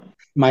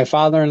My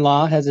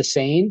father-in-law has a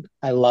saying.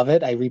 I love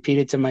it. I repeat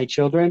it to my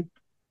children.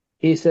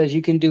 He says,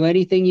 you can do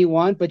anything you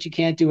want, but you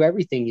can't do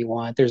everything you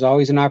want. There's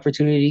always an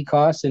opportunity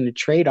cost and a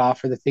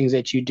trade-off for the things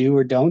that you do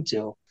or don't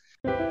do.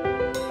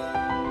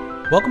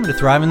 Welcome to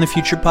Thrive in the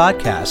Future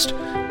podcast.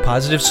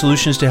 Positive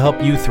solutions to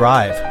help you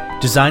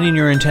thrive. Designing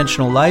your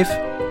intentional life,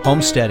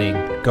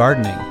 homesteading,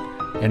 gardening,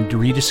 and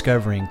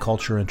rediscovering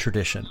culture and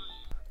tradition.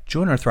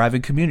 Join our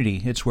thriving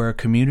community. It's where a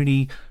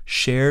community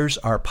shares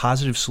our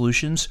positive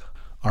solutions,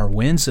 our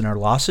wins and our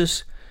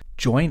losses.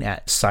 Join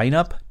at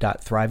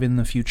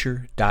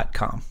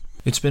signup.thriveinthefuture.com.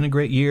 It's been a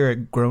great year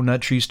at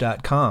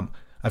grownuttrees.com.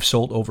 I've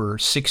sold over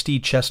 60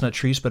 chestnut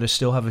trees, but I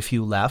still have a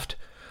few left.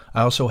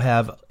 I also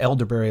have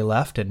elderberry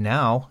left, and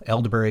now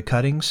elderberry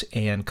cuttings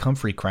and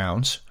comfrey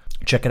crowns.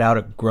 Check it out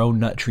at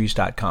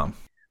grownuttrees.com.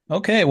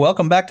 Okay,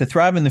 welcome back to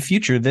Thrive in the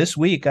Future. This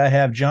week I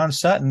have John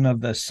Sutton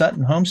of the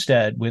Sutton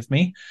Homestead with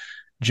me.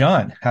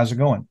 John, how's it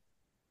going?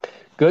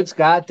 Good,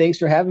 Scott. Thanks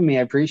for having me.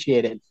 I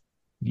appreciate it.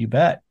 You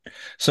bet.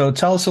 So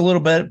tell us a little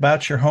bit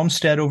about your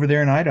homestead over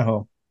there in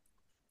Idaho.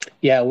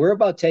 Yeah, we're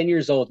about 10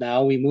 years old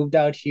now. We moved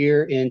out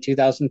here in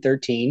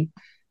 2013.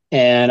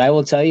 And I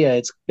will tell you,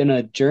 it's been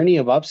a journey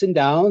of ups and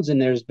downs,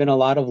 and there's been a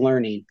lot of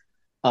learning.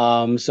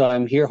 So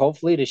I'm here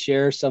hopefully to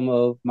share some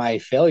of my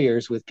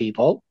failures with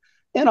people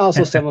and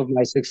also some of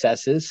my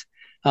successes.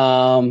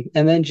 And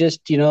then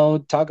just,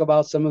 talk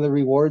about some of the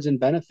rewards and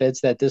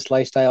benefits that this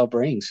lifestyle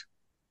brings.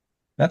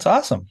 That's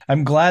awesome.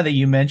 I'm glad that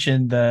you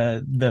mentioned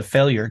the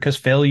failure, because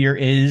failure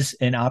is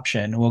an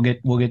option. We'll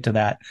get to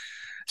that.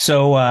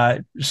 So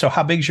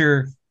how big's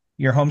your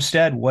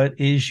homestead? What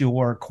is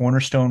your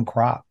cornerstone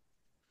crop?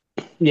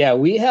 Yeah,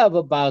 we have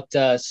about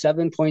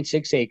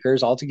 7.6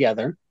 acres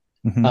altogether.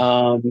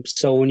 Mm-hmm.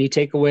 So when you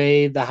take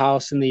away the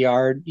house and the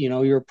yard,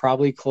 you're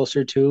probably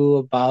closer to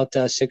about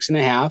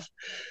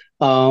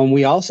 6.5.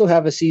 We also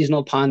have a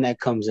seasonal pond that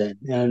comes in.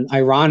 And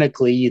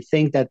ironically, you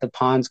think that the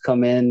ponds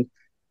come in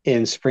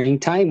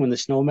springtime when the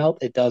snow melt.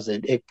 It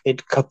doesn't.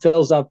 It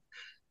fills up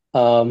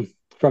from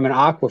an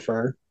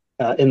aquifer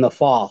in the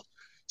fall. Really?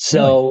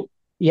 So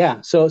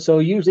yeah, so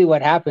usually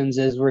what happens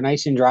is we're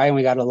nice and dry and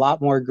we got a lot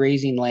more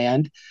grazing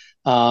land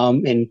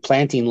and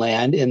planting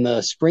land in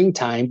the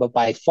springtime, but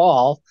by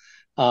fall,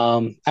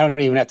 I don't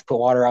even have to put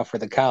water out for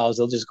the cows.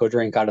 They'll just go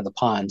drink out of the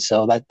pond.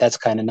 So that's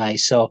kind of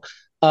nice. So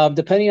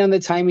depending on the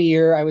time of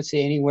year, I would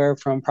say anywhere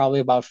from probably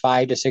about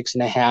 5 to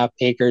 6.5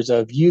 acres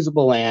of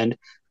usable land,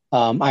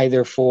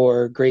 either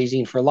for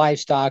grazing for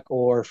livestock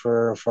or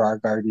for our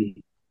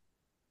garden.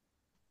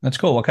 That's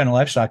cool. What kind of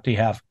livestock do you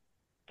have?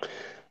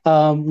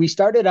 We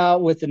started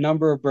out with a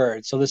number of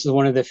birds. So this is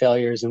one of the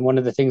failures. And one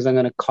of the things I'm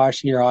going to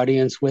caution your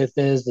audience with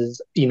is,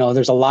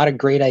 there's a lot of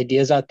great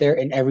ideas out there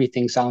and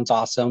everything sounds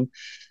awesome.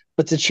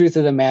 But the truth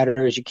of the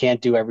matter is you can't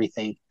do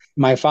everything.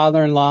 My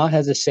father-in-law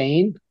has a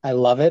saying. I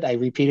love it. I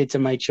repeat it to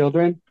my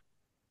children.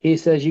 He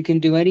says, you can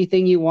do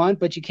anything you want,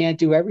 but you can't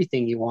do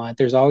everything you want.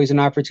 There's always an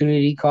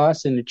opportunity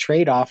cost and a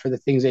trade-off for the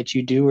things that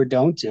you do or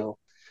don't do.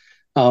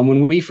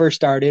 When we first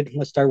started,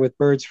 let's start with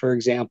birds, for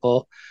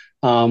example.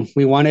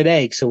 We wanted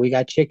eggs, so we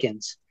got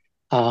chickens.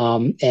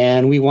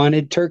 And we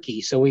wanted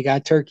turkey, so we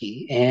got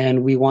turkey.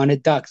 And we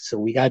wanted ducks, so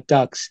we got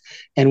ducks.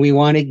 And we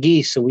wanted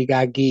geese, so we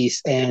got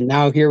geese. And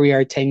now here we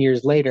are 10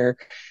 years later,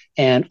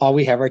 and all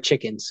we have are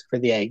chickens for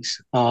the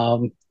eggs. A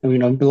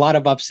lot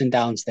of ups and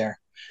downs there.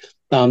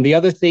 The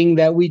other thing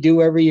that we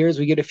do every year is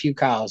we get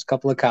a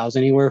couple of cows,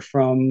 anywhere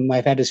from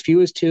I've had as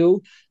few as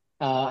two.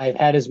 I've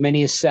had as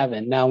many as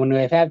 7. Now, when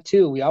I've had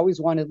 2, we always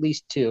want at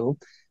least 2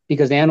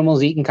 because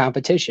animals eat in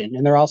competition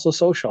and they're also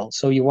social.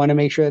 So you want to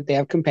make sure that they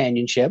have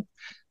companionship.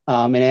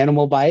 An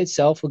animal by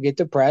itself will get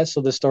depressed.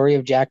 So the story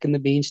of Jack and the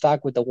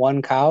Beanstalk with the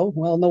one cow,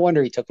 well, no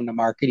wonder he took him to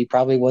market. He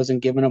probably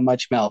wasn't giving him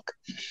much milk.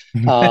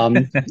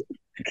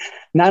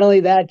 Not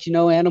only that,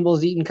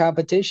 animals eat in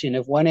competition.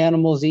 If one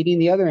animal is eating,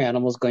 the other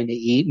animal is going to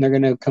eat, and they're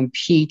going to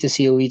compete to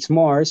see who eats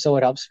more. So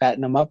it helps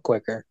fatten them up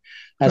quicker.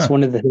 That's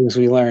one of the things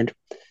we learned.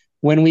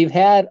 When we've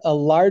had a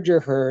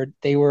larger herd,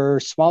 they were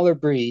smaller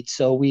breeds.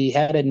 So we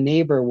had a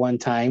neighbor one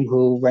time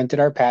who rented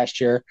our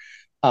pasture.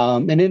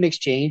 And in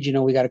exchange,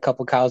 we got a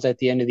couple cows at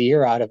the end of the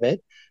year out of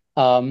it.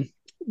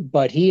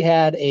 But he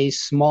had a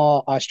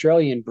small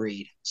Australian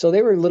breed. So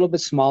they were a little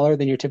bit smaller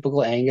than your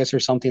typical Angus or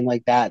something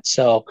like that.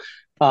 So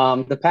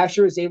the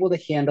pasture was able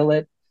to handle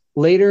it.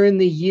 Later in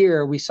the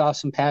year, we saw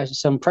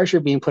some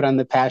pressure being put on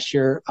the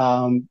pasture,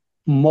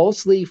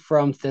 mostly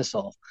from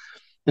thistle.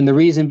 And the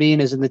reason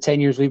being is in the 10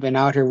 years we've been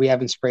out here, we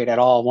haven't sprayed at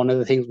all. One of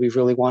the things we've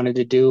really wanted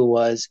to do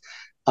was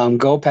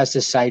go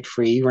pesticide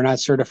free. We're not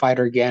certified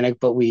organic,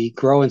 but we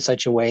grow in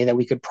such a way that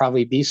we could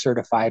probably be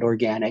certified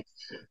organic.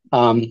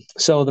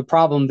 So the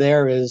problem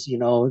there is,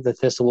 the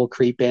thistle will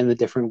creep in, the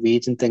different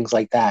weeds and things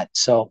like that.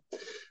 So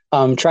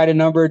tried a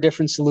number of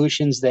different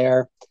solutions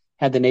there.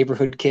 Had the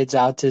neighborhood kids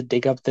out to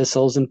dig up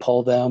thistles and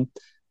pull them.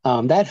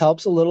 That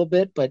helps a little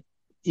bit, but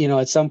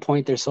at some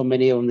point there's so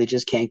many of them, they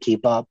just can't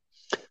keep up.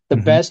 The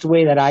best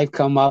way that I've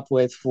come up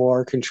with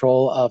for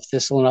control of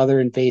thistle and other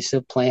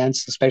invasive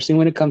plants, especially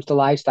when it comes to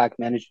livestock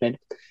management,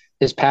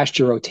 is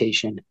pasture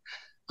rotation.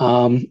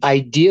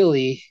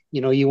 Ideally,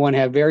 you want to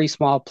have very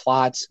small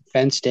plots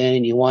fenced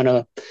in. You want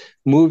to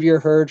move your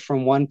herd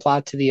from one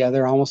plot to the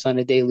other almost on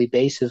a daily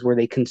basis where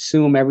they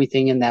consume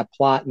everything in that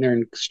plot and they're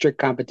in strict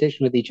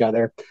competition with each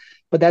other.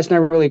 But that's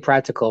not really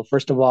practical.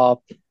 First of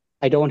all,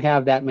 I don't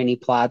have that many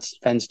plots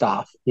fenced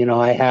off.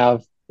 I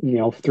have,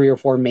 three or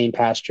four main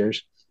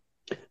pastures.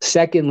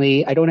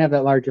 Secondly, I don't have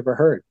that large of a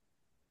herd.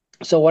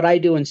 So what I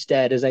do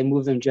instead is I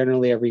move them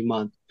generally every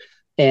month.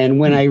 And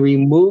when Hmm. I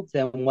remove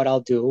them, what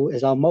I'll do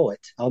is I'll mow it.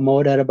 I'll mow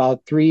it at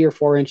about 3 or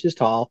 4 inches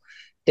tall.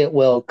 It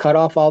will cut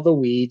off all the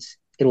weeds.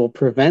 It will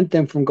prevent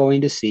them from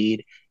going to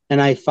seed. And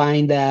I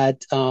find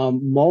that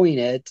mowing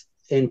it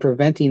and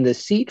preventing the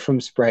seed from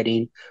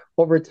spreading,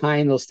 over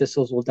time, those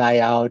thistles will die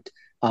out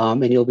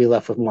and you'll be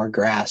left with more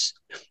grass.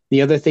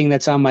 The other thing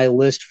that's on my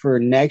list for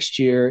next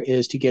year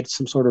is to get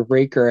some sort of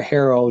rake or a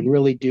harrow and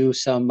really do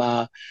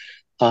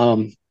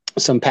um,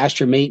 some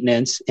pasture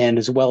maintenance and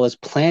as well as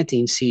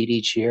planting seed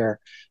each year.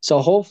 So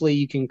hopefully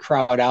you can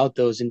crowd out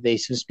those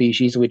invasive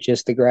species with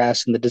just the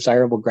grass and the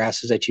desirable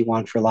grasses that you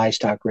want for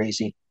livestock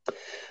raising.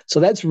 So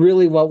that's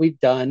really what we've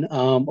done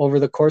over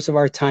the course of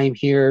our time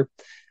here.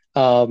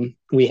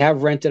 We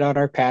have rented out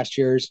our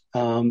pastures.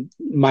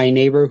 My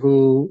neighbor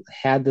who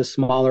had the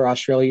smaller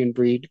Australian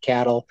breed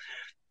cattle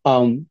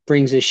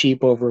brings his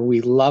sheep over.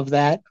 We love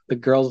that. The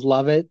girls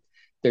love it.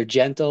 They're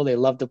gentle. They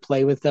love to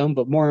play with them.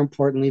 But more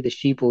importantly, the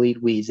sheep will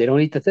eat weeds. They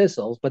don't eat the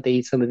thistles, but they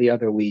eat some of the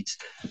other weeds.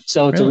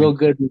 So it's a real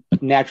Really? good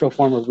natural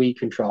form of weed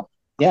control.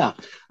 Yeah.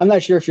 I'm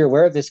not sure if you're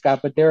aware of this, Scott,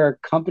 but there are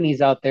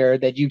companies out there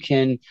that you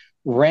can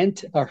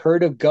rent a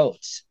herd of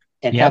goats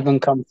and have Yep. them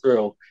come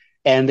through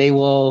and they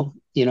will,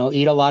 eat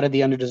a lot of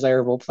the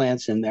undesirable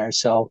plants in there.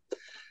 So,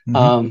 Hmm.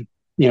 um,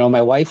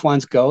 my wife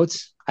wants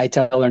goats. I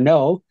tell her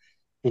no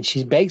and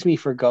she begs me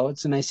for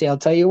goats and I say, I'll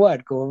tell you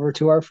what, go over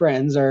to our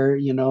friends or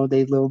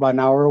they live about an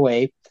hour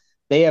away,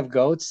 they have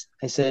goats.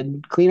 I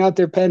said, clean out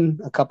their pen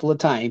a couple of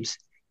times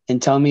and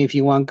tell me if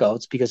you want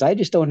goats because I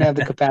just don't have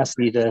the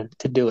capacity to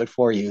do it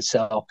for you.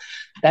 So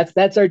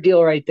that's our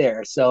deal right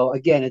there. So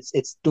again,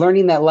 it's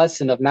learning that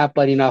lesson of not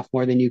biting off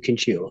more than you can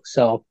chew.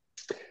 So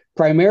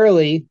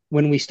primarily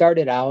when we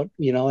started out,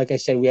 like I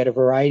said, we had a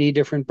variety of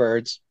different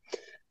birds.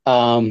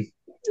 um,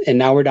 and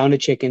now we're down to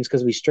chickens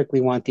because we strictly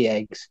want the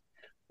eggs.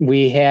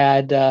 We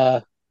had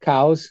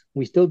cows.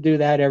 We still do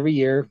that every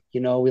year.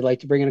 We like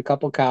to bring in a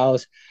couple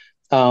cows.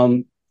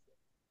 Um,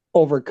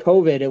 Over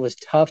COVID, it was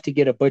tough to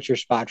get a butcher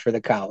spot for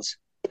the cows.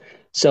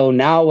 So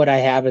now what I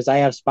have is I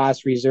have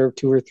spots reserved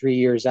 2 or 3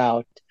 years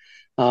out.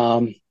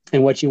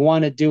 And what you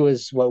want to do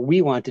is what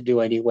we want to do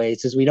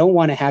anyways, is we don't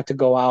want to have to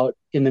go out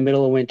in the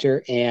middle of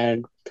winter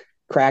and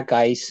crack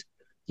ice.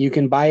 You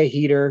can buy a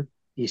heater.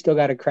 You still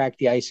got to crack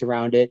the ice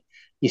around it.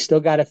 You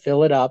still got to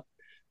fill it up.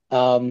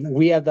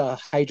 We have the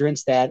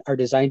hydrants that are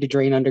designed to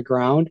drain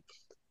underground,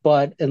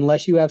 but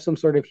unless you have some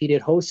sort of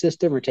heated hose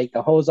system or take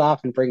the hose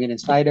off and bring it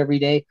inside every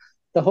day,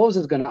 the hose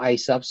is going to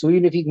ice up. So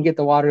even if you can get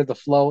the water to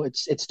flow,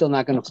 it's still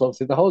not going to flow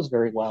through the hose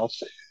very well.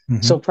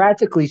 Hmm. So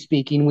practically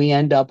speaking, we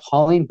end up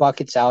hauling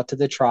buckets out to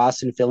the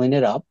troughs and filling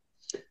it up,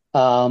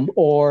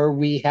 or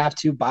we have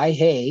to buy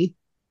hay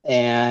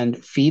and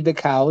feed the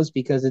cows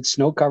because it's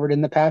snow covered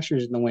in the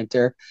pastures in the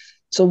winter.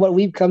 So what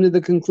we've come to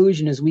the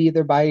conclusion is we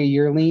either buy a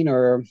yearling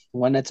or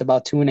one that's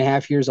about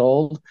 2.5 years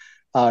old,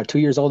 2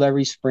 years old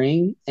every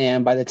spring.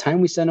 And by the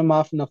time we send them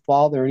off in the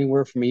fall, they're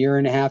anywhere from a year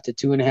and a half to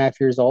 2.5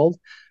 years old,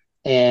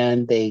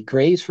 and they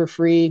graze for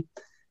free.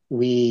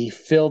 We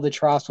fill the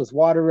troughs with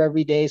water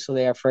every day so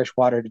they have fresh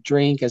water to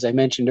drink. As I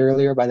mentioned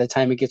earlier, by the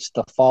time it gets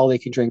to the fall, they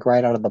can drink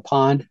right out of the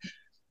pond.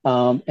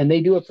 And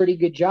they do a pretty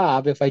good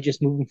job if I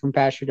just move them from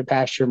pasture to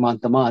pasture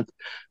month to month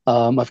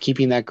of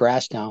keeping that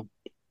grass down.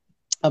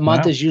 Wow. A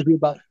month is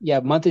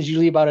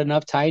usually about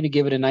enough time to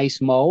give it a nice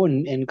mow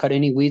and cut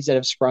any weeds that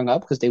have sprung up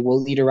because they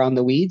will eat around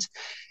the weeds.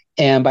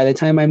 And by the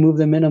time I move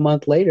them in a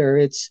month later,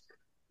 it's,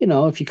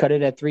 if you cut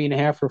it at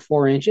 3.5 or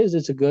 4 inches,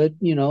 it's a good,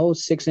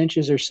 6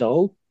 inches or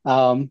so,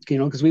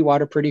 because we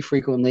water pretty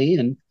frequently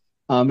and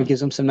it gives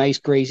them some nice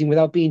grazing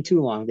without being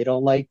too long. They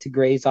don't like to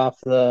graze off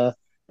the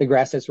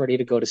grass that's ready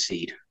to go to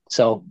seed.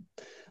 So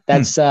Hmm.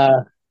 that's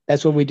uh,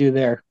 that's what we do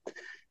there.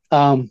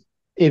 Um,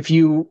 if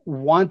you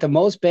want the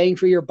most bang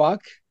for your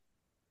buck,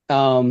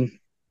 um,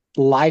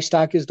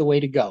 livestock is the way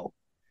to go.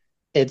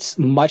 It's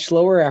much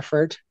lower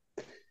effort.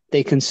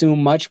 They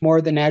consume much more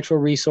of the natural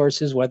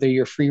resources, whether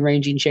you're free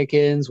ranging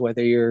chickens,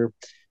 whether you're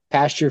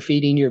pasture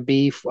feeding your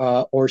beef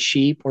or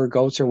sheep or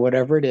goats or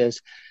whatever it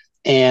is.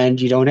 And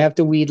you don't have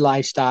to weed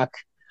livestock.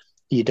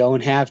 You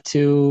don't have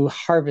to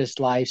harvest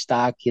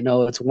livestock.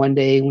 It's one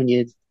day when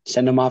you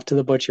send them off to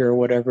the butcher or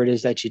whatever it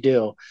is that you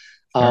do,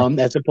 Sure.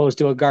 as opposed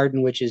to a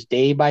garden, which is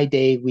day by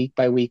day, week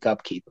by week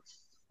upkeep.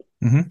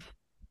 Hmm.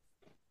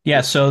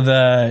 Yeah.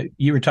 So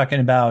you were talking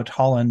about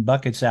hauling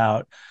buckets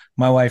out.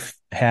 My wife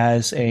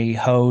has a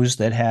hose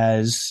that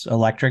has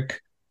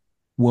electric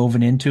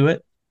woven into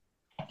it.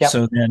 Yep.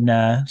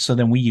 So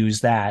then we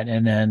use that,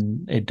 and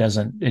then it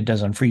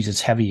doesn't freeze.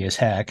 It's heavy as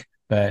heck,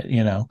 but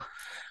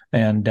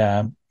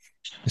and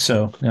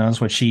so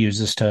that's what she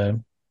uses to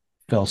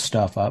fill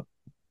stuff up.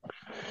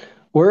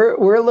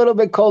 We're a little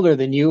bit colder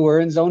than you. We're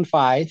in zone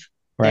 5,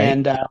 right?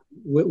 and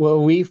what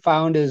we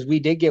found is we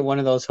did get one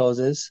of those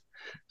hoses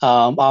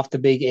off the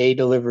big A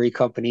delivery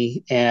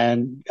company,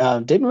 and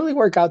didn't really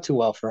work out too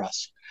well for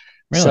us.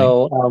 Really?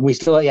 So we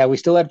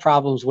still had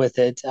problems with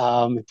it,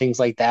 and things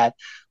like that.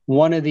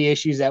 One of the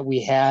issues that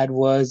we had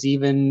was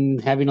even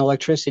having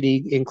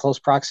electricity in close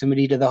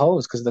proximity to the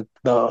hose because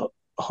the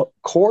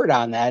cord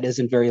on that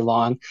isn't very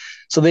long.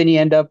 So then you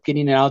end up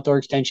getting an outdoor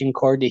extension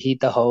cord to heat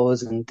the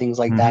hose and things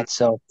like Hmm. that.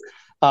 So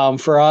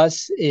for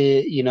us,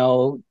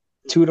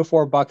 2 to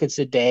 4 buckets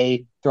a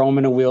day, throw them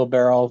in a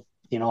wheelbarrow,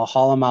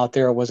 haul them out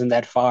there. It wasn't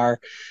that far.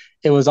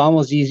 It was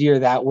almost easier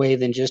that way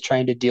than just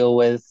trying to deal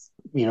with,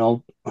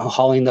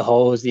 hauling the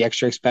hose, the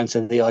extra expense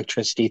of the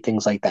electricity,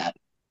 things like that.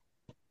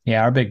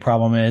 Yeah, our big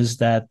problem is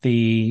that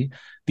the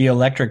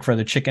electric for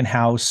the chicken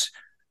house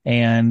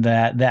and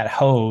that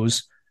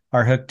hose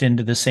are hooked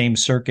into the same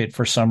circuit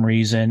for some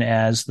reason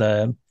as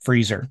the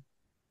freezer.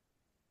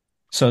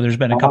 So there's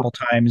been a Oh, couple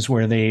times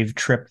where they've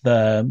tripped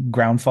the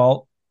ground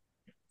fault,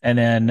 and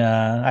then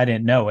I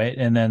didn't know it,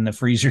 and then the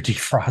freezer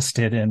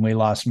defrosted and we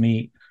lost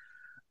meat.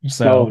 no,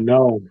 So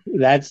no,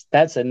 that's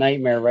a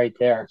nightmare right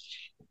there.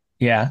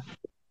 yeah,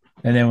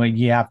 and then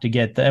you have to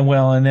get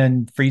and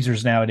then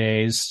freezers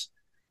nowadays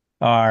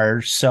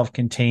are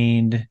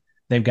self-contained.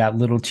 They've got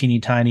little teeny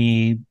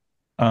tiny,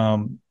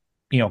 um,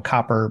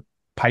 copper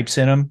pipes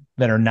in them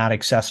that are not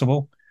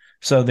accessible.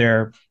 So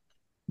they're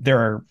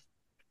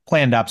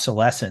planned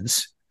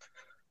obsolescence.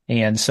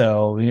 And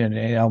so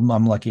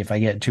I'm lucky if I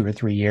get 2 or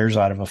 3 years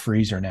out of a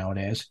freezer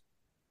nowadays.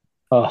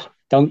 Oh,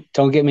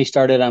 don't get me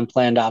started on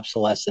planned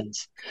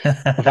obsolescence.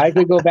 If I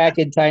could go back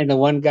in time, the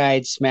one guy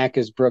I'd smack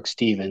is Brooke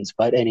Stevens.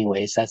 But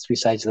anyways, that's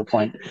besides the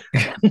point.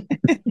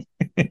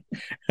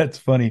 That's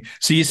funny.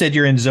 So you said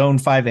you're in zone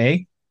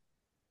 5A?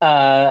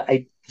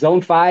 I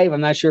zone 5.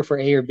 I'm not sure for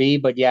A or B,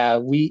 but yeah,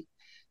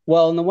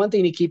 and the one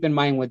thing to keep in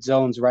mind with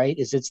zones, right,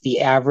 is it's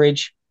the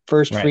average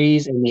first Right.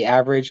 freeze and the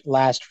average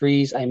last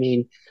freeze. I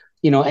mean,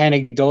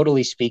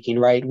 anecdotally speaking,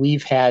 right,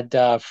 we've had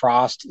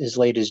frost as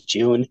late as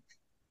June,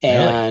 Really?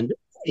 and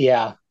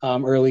yeah,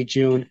 early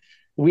June.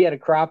 We had a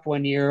crop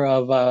one year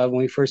of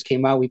when we first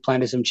came out. We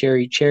planted some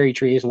cherry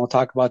trees, and we'll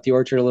talk about the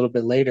orchard a little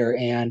bit later.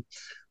 And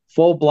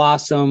full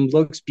blossom,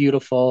 looks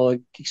beautiful.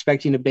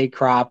 Expecting a big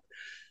crop.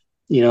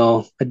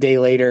 A day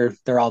later,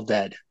 they're all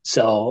dead.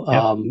 So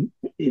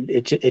Yep.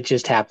 it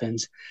just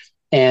happens.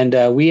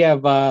 And we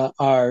have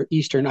our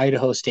Eastern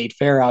Idaho State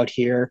Fair out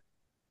here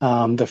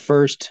the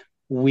first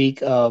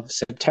week of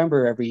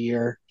September every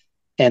year.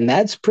 And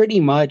that's pretty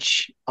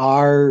much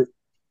our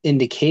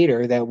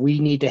indicator that we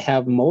need to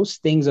have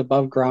most things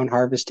above ground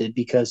harvested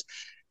because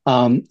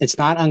it's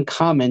not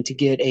uncommon to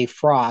get a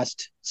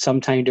frost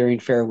sometime during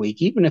fair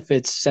week, even if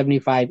it's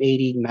 75,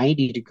 80,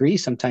 90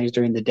 degrees sometimes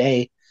during the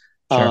day.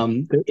 Sure.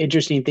 The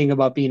interesting thing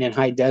about being in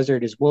high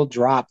desert is we'll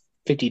drop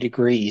 50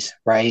 degrees,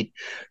 right?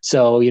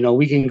 So,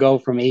 we can go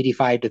from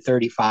 85 to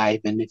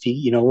 35. And if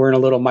we're in a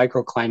little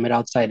microclimate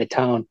outside of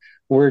town,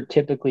 we're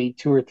typically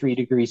 2 or 3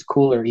 degrees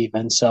cooler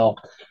even. So,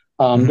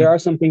 there Hmm. are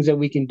some things that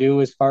we can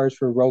do as far as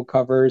for row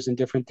covers and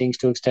different things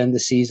to extend the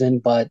season.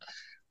 But,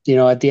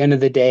 at the end of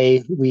the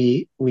day,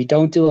 we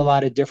don't do a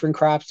lot of different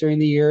crops during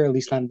the year, at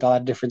least not a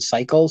lot of different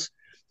cycles.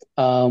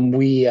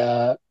 We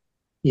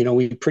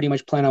pretty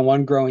much plan on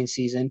one growing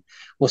season.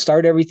 We'll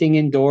start everything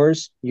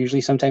indoors,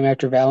 usually sometime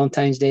after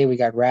Valentine's Day. We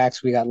got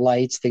racks, we got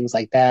lights, things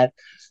like that.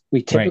 We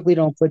Right. typically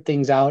don't put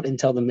things out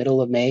until the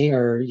middle of May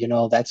or,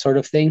 that sort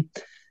of thing.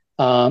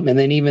 And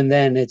then even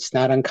then, it's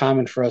not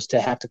uncommon for us to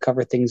have to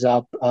cover things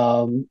up,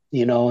 in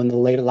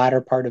the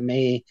latter part of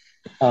May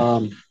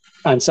um,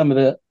 on some of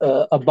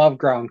the above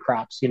ground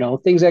crops.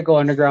 Things that go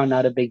underground,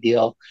 not a big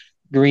deal.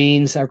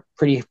 Greens are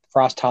pretty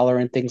frost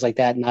tolerant, things like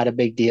that, not a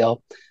big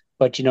deal.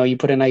 But you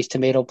put a nice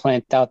tomato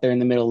plant out there in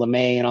the middle of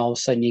May, and all of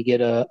a sudden you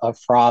get a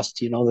frost.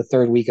 The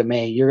third week of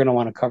May, you're going to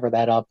want to cover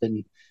that up,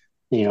 and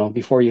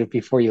before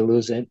you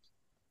lose it.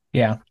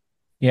 Yeah.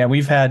 Yeah,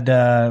 we've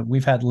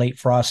had late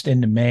frost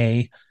into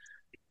May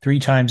 3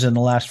 times in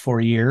the last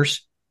 4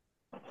 years.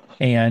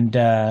 And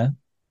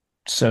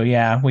so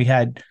yeah,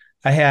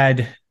 I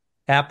had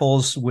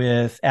apples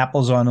with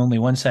apples on only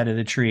one side of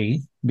the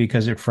tree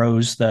because it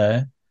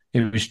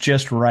was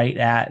just right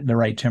at the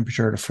right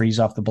temperature to freeze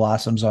off the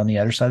blossoms on the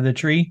other side of the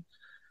tree.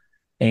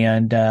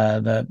 And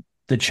the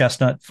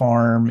chestnut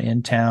farm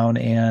in town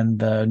and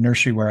the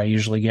nursery where I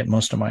usually get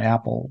most of my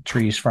apple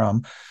trees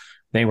from,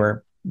 they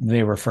were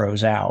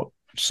froze out.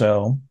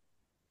 So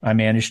I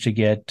managed to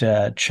get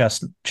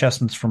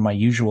chestnuts from my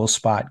usual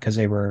spot because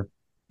they were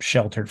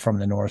sheltered from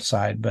the north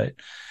side. But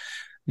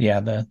yeah,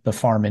 the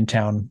farm in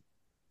town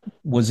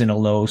was in a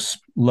low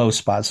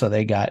spot, so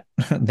they got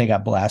they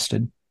got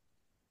blasted.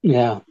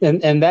 Yeah,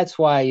 and that's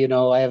why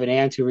I have an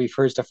aunt who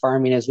refers to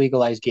farming as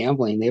legalized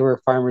gambling. They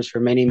were farmers for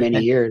many many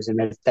years,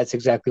 and that's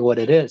exactly what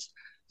it is.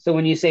 So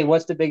when you say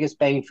what's the biggest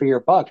bang for your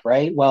buck,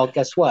 right? Well,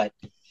 guess what?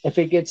 If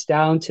it gets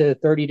down to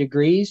 30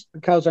 degrees, the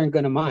cows aren't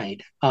going to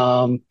mind.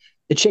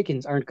 The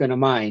chickens aren't going to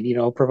mind,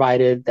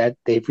 provided that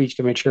they've reached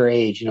a mature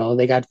age.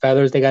 They got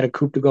feathers, they got a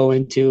coop to go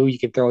into. You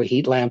can throw a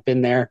heat lamp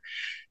in there.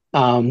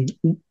 Um,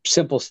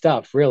 Simple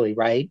stuff, really,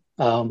 right?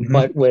 Hmm.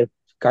 But with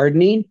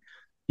gardening,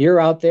 you're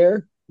out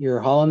there,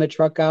 you're hauling the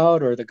truck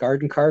out or the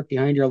garden cart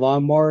behind your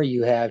lawnmower.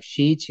 You have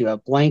sheets, you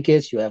have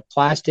blankets, you have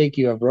plastic,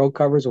 you have row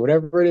covers, or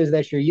whatever it is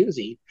that you're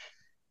using.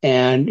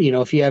 And,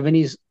 if you have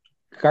any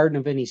garden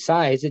of any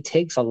size, it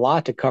takes a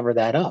lot to cover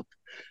that up.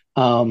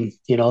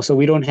 So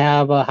we don't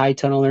have a high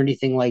tunnel or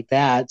anything like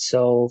that.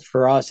 So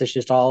for us, it's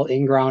just all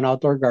in-ground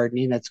outdoor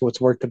gardening. That's what's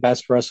worked the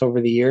best for us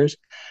over the years.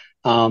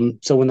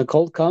 So when the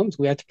cold comes,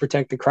 we have to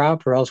protect the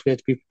crop or else we have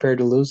to be prepared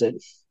to lose it.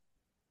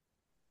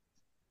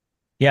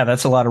 Yeah,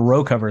 that's a lot of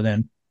row cover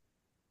then.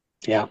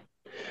 Yeah.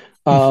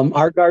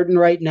 Our garden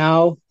right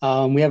now,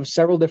 we have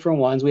several different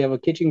ones. We have a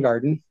kitchen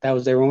garden that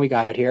was there when we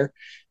got here.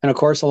 And of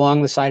course,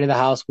 along the side of the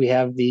house, we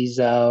have these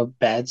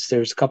beds.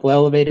 There's a couple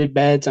elevated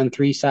beds on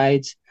three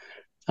sides,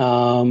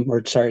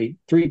 or sorry,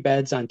 three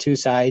beds on two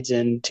sides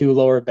and two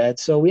lower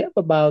beds. So we have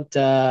about,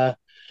 I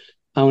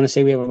want to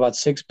say we have about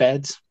six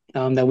beds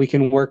that we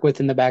can work with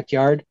in the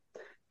backyard.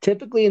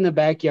 Typically in the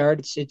backyard,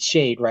 it's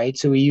shade, right?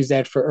 So we use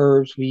that for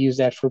herbs, we use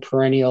that for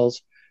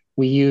perennials,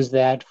 we use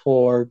that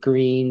for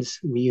greens,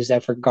 we use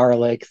that for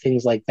garlic,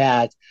 things like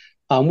that,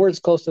 where it's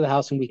close to the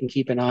house and we can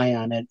keep an eye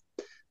on it.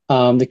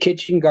 The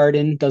kitchen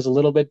garden does a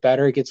little bit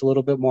better, it gets a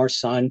little bit more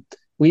sun.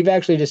 We've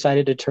actually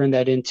decided to turn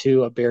that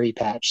into a berry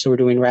patch. So we're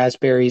doing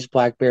raspberries,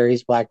 black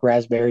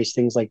raspberries,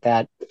 things like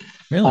that.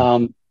 Really?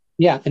 Um,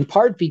 yeah, in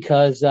part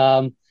because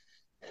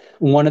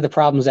one of the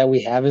problems that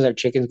we have is our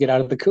chickens get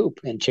out of the coop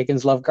and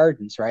chickens love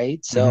gardens,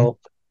 right? Hmm. So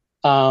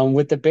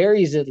with the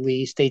berries, at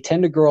least, they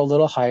tend to grow a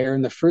little higher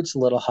and the fruit's a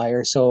little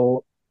higher.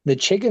 So the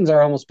chickens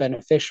are almost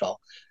beneficial.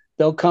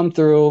 They'll come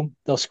through,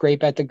 they'll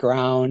scrape at the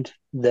ground,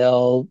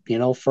 they'll,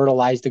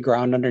 fertilize the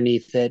ground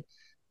underneath it,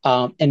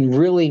 and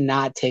really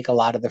not take a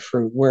lot of the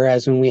fruit.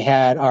 Whereas when we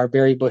had our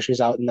berry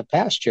bushes out in the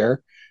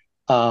pasture,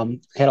 had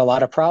a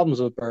lot of problems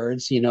with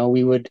birds.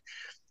 We would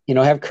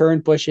have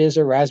currant bushes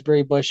or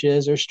raspberry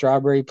bushes or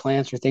strawberry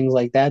plants or things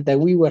like that that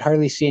we would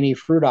hardly see any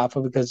fruit off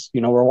of because,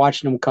 we're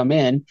watching them come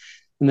in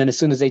and then as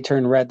soon as they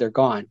turn red, they're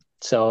gone.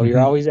 So you're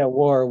Hmm. always at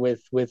war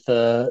with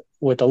the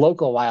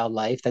local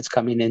wildlife that's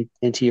coming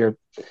into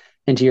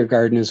your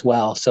garden as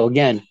well. So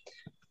again,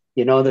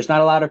 there's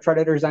not a lot of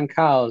predators on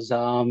cows.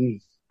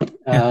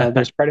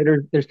 There's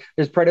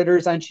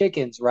predators on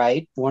chickens,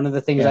 right? One of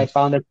the things Yeah. I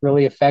found that's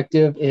really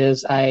effective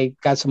is I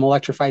got some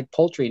electrified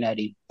poultry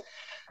netting.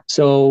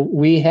 So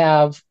we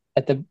have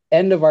at the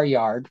end of our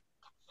yard,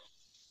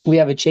 we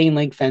have a chain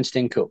link fenced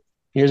in coop.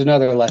 Here's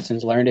another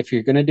lessons learned. If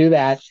you're going to do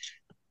that,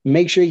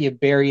 make sure you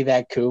bury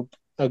that coop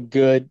a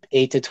good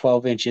 8 to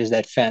 12 inches,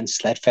 that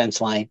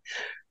fence line.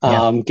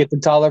 Yeah. Get the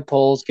taller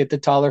poles, get the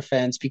taller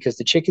fence because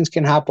the chickens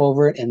can hop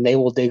over it and they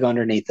will dig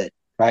underneath it.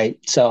 Right.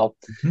 So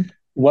Hmm.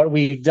 what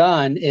we've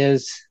done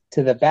is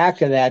to the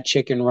back of that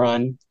chicken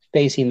run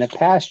facing the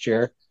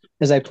pasture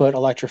is I put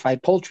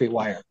electrified poultry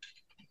wire.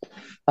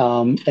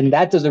 And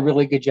that does a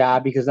really good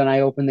job because then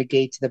I open the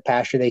gate to the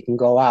pasture, they can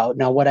go out.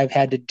 Now, what I've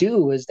had to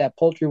do is that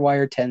poultry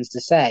wire tends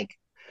to sag.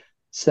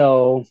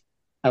 So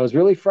I was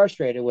really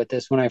frustrated with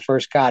this when I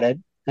first got it.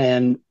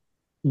 And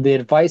the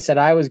advice that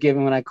I was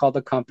given when I called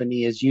the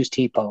company is use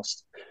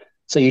T-post.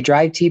 So you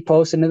drive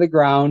T-post into the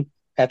ground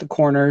at the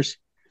corners,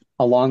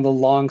 along the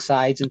long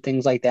sides and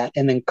things like that,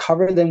 and then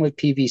cover them with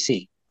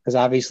PVC because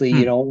obviously you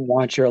Hmm. don't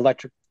want your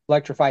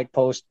electrified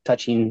post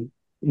touching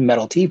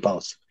metal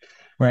T-post.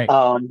 Right.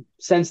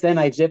 Since then,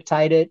 I've zip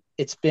tied it.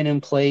 It's been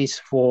in place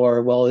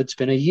for, well, it's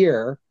been a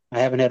year. I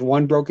haven't had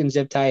one broken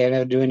zip tie. I haven't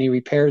had to do any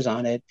repairs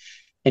on it.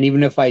 And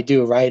even if I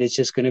do, right, it's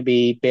just going to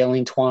be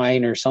baling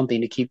twine or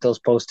something to keep those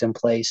posts in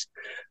place.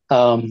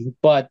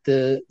 But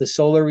the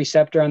solar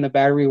receptor on the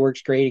battery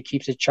works great. It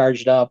keeps it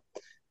charged up.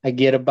 I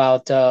get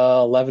about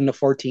 11 to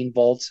 14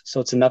 volts. So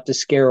it's enough to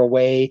scare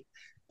away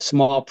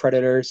small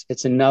predators.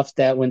 It's enough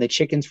that when the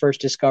chickens first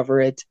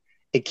discover it,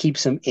 it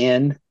keeps them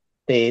in.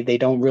 They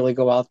don't really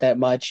go out that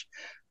much.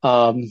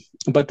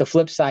 But the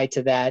flip side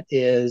to that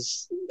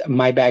is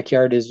my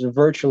backyard is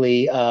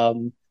virtually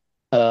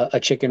a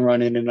chicken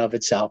run in and of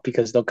itself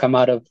because they'll come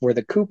out of where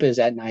the coop is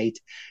at night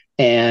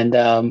and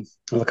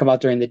they'll come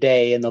out during the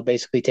day and they'll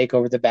basically take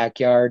over the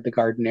backyard, the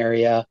garden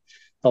area,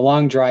 the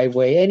long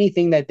driveway,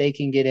 anything that they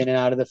can get in and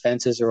out of the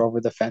fences or over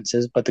the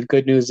fences. But the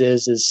good news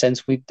is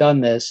since we've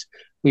done this,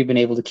 we've been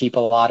able to keep a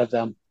lot of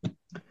them.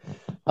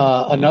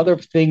 Another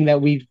thing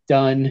that we've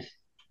done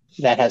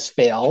that has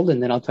failed,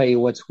 and then I'll tell you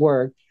what's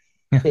worked,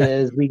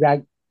 is we got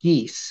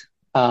geese.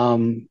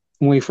 When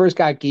we first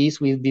got geese,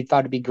 we thought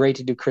it'd be great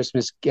to do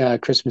Christmas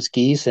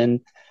geese, and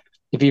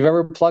if you've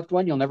ever plucked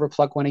one, you'll never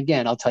pluck one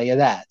again. I'll tell you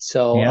that.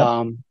 So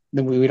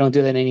Yep. we don't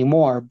do that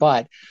anymore.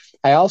 But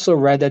I also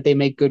read that they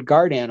make good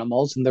guard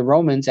animals, and the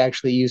Romans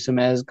actually use them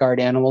as guard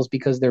animals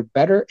because they're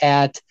better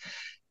at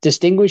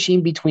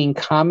distinguishing between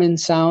common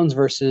sounds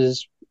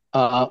versus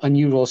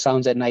unusual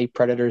sounds at night,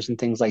 predators and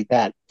things like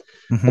that.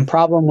 The Hmm.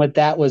 problem with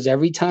that was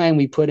every time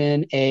we put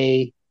in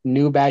a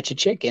new batch of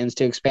chickens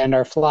to expand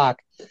our flock,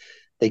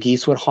 The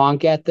geese would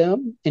honk at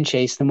them and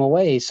chase them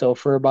away. So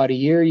for about a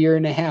year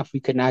and a half, we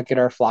could not get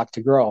our flock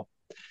to grow.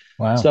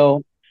 Wow.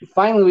 So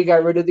finally, we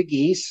got rid of the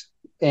geese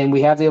and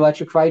we have the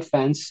electrified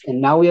fence, and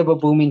now we have a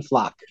booming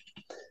flock.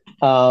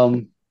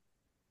 Um,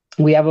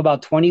 we have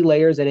about 20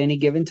 layers at any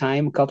given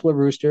time, a couple of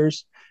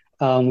roosters.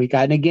 We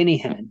got a guinea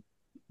hen.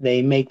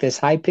 They make this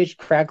high pitched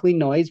crackling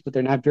noise, but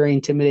they're not very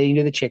intimidating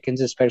to the chickens,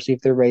 especially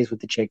if they're raised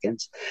with the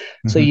chickens.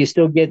 So Mm-hmm. you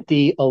still get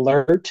the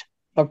alert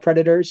of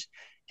predators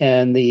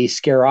and the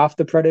scare off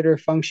the predator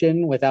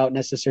function without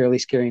necessarily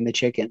scaring the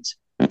chickens.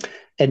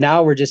 And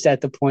now we're just at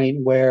the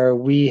point where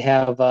we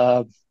have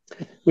a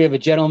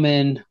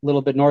gentleman a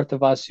little bit north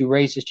of us who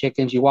raises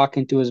chickens. You walk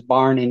into his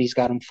barn and he's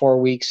got them 4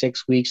 weeks,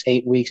 6 weeks,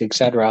 8 weeks,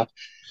 etc.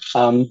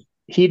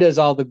 He does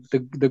all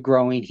the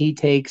growing. He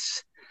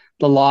takes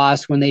the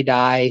loss when they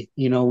die.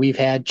 We've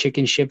had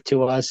chickens shipped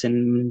to us,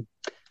 and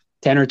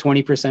 10 or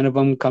 20% of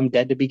them come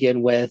dead to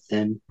begin with.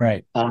 And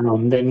Right.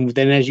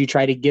 then as you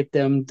try to get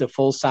them to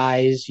full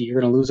size, you're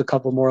going to lose a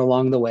couple more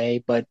along the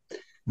way. But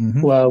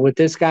Mm-hmm. well, with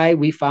this guy,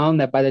 we found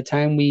that by the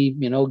time we,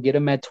 get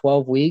them at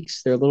 12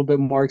 weeks, they're a little bit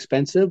more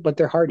expensive, but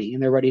they're hardy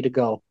and they're ready to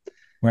go.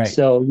 Right.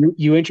 So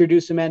you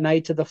introduce them at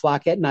night to the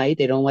flock at night.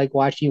 They don't like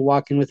watching you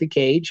walk in with a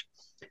cage.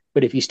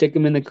 But if you stick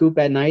them in the coop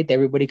at night,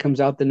 everybody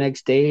comes out the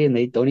next day and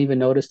they don't even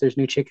notice there's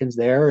new chickens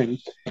there. And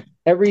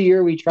every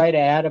year we try to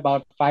add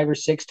about 5 or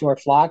 6 to our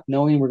flock,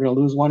 knowing we're going to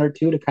lose one or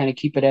two to kind of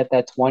keep it at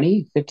that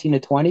 15 to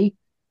 20.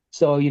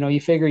 So, you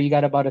figure you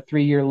got about a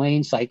 3 year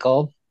laying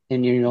cycle,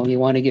 and, you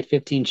want to get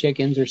 15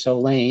 chickens or so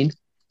laying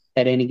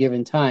at any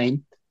given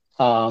time.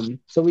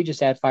 So we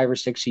just add 5 or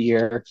 6 a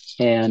year,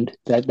 and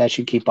that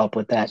should keep up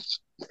with that.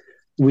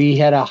 We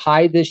had a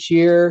high this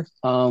year.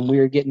 We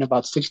were getting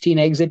about 16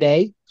 eggs a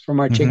day from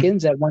our Mm-hmm.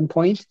 chickens at one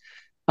point.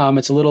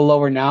 It's a little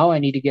lower now. I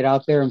need to get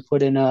out there and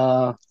put in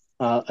a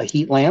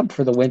heat lamp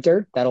for the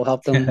winter. That'll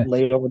help them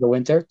lay over the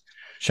winter.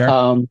 Sure.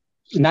 Um,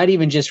 Not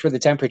even just for the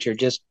temperature,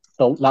 just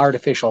the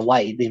artificial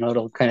light.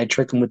 It'll kind of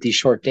trick them with these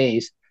short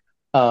days.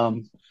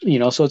 So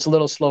it's a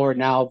little slower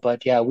now,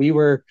 but yeah, we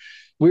were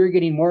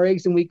getting more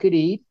eggs than we could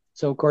eat.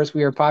 So of course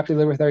we were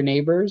popular with our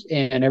neighbors,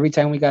 and every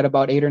time we got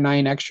about 8 or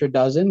 9 extra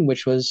dozen,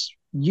 which was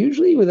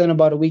usually within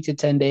about a week to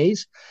 10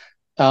 days,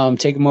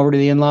 take them over to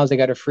the in-laws. They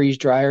got a freeze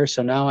dryer.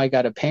 So now I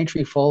got a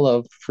pantry full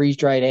of freeze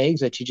dried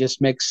eggs that you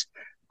just mix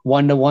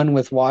 1 to 1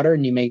 with water,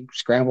 and you make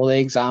scrambled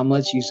eggs,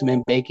 omelets, use them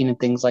in baking and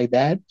things like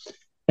that.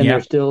 And they're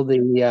Yeah. still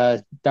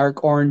the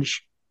dark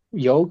orange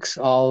yolks,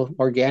 all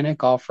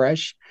organic, all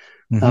fresh.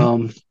 Mm-hmm.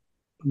 Um,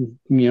 you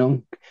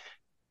know,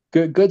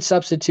 good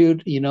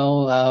substitute,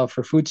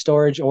 for food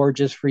storage or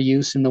just for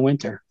use in the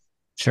winter.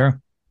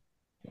 Sure.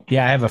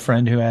 Yeah, I have a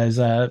friend who has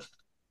a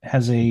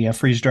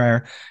freeze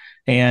dryer,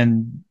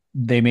 and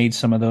they made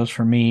some of those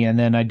for me, and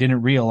then I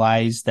didn't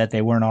realize that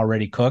they weren't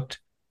already cooked.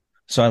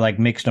 So I like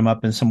mixed them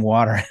up in some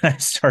water and I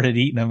started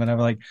eating them, and I'm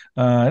like,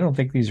 I don't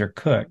think these are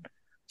cooked.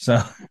 So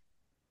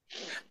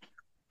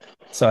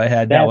I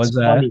had that That's was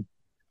funny.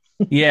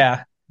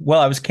 yeah. Well,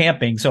 I was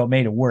camping, so it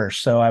made it worse.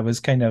 So I was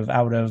kind of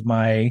out of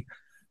my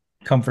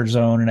comfort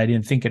zone and I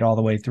didn't think it all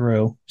the way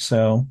through.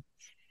 So,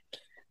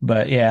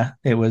 but yeah,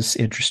 it was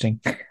interesting.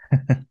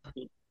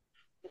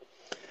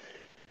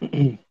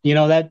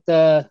 That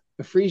the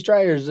freeze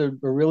dryer is a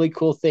really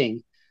cool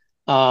thing.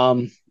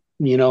 Fortunately,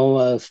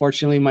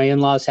 my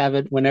in-laws have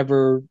it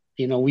whenever,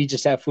 we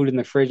just have food in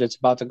the fridge that's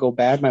about to go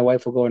bad. My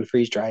wife will go and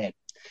freeze dry it.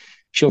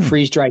 She'll Hmm.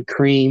 freeze dry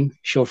cream.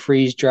 She'll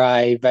freeze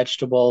dry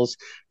vegetables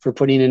for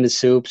putting into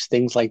soups,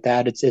 things like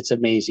that. It's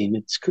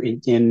amazing.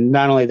 And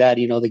not only that,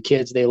 the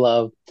kids, they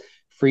love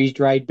freeze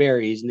dried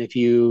berries. And if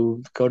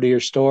you go to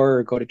your store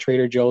or go to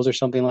Trader Joe's or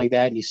something like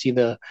that, and you see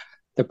the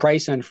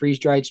price on freeze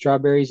dried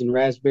strawberries and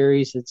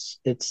raspberries,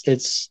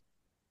 it's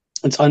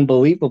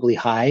unbelievably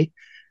high.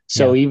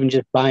 So Yeah. even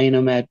just buying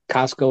them at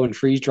Costco and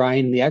freeze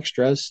drying the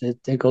extras,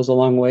 it goes a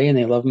long way, and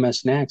they love them as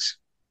snacks.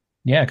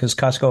 Yeah, because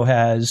Costco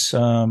has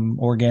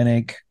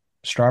organic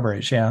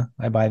strawberries. Yeah,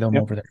 I buy them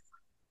Yep. over there.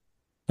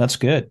 That's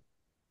good.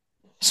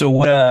 So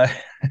what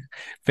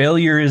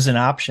failure is an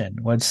option.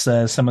 What's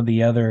some of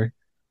the other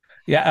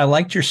Yeah, I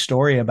liked your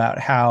story about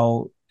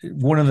how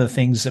one of the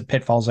things that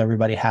pitfalls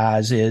everybody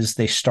has is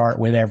they start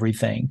with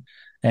everything,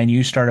 and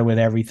you started with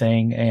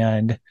everything,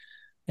 and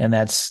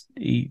that's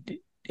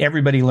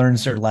everybody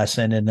learns their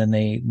lesson, and then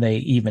they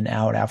even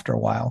out after a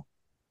while.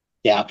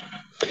 Yeah.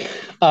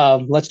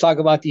 Let's talk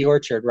about the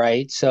orchard,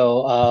 right?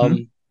 So, Hmm.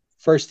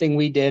 first thing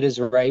we did is,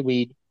 right,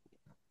 we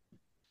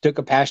took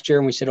a pasture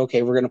and we said,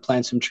 okay, we're going to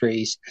plant some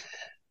trees.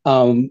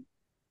 Um,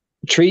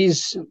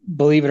 Trees,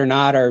 believe it or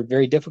not, are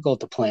very difficult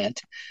to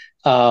plant.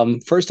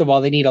 First of all,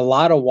 they need a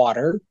lot of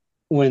water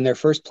when they're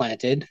first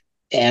planted,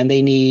 and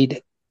they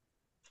need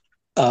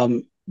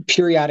um,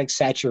 periodic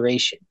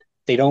saturation.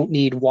 They don't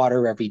need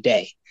water every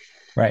day.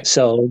 Right.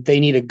 So they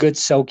need a good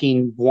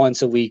soaking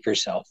once a week or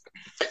so.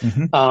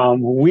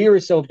 Hmm. We were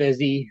so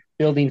busy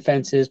building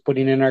fences,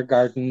 putting in our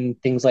garden,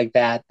 things like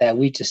that, that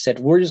we just said,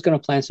 we're just going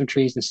to plant some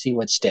trees and see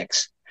what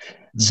sticks.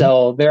 Hmm.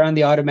 So they're on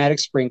the automatic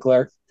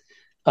sprinkler.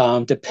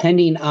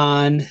 Depending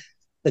on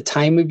the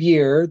time of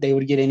year, they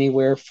would get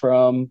anywhere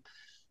from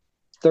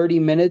 30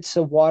 minutes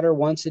of water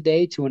once a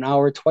day to an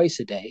hour twice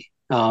a day,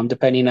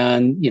 depending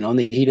on, in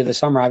the heat of the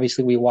summer,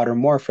 obviously we water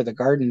more for the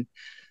garden.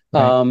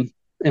 Right.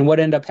 And what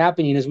ended up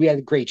happening is we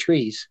had great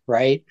trees,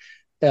 right?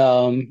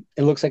 It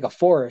looks like a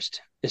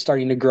forest is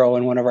starting to grow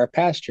in one of our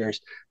pastures.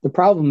 The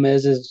problem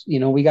is,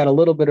 we got a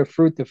little bit of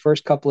fruit the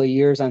first couple of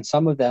years on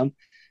some of them.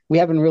 We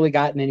haven't really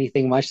gotten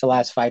anything much the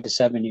last 5 to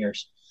 7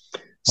 years.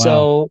 Wow.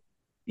 So,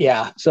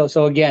 yeah.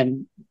 So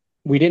again,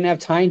 we didn't have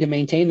time to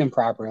maintain them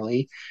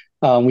properly.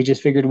 We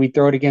just figured we'd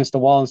throw it against the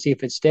wall and see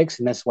if it sticks,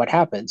 and that's what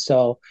happened.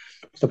 So,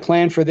 the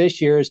plan for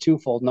this year is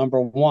twofold.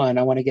 Number one,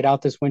 I want to get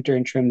out this winter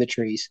and trim the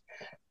trees.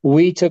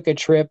 We took a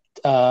trip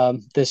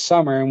this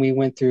summer and we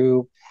went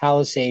through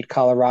Palisade,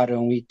 Colorado,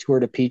 and we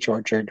toured a peach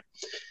orchard.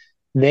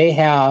 They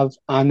have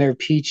on their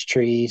peach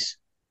trees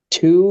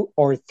 2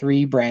 or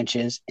 3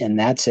 branches, and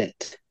that's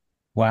it.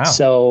 Wow.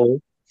 So,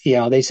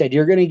 they said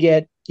you're going to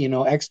get,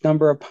 X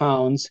number of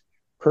pounds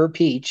per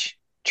peach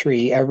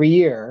tree every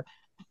year.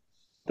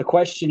 The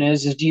question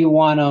is do you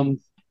want them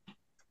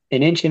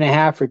an inch and a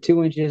half or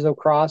 2 inches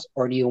across,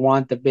 or do you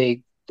want the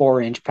big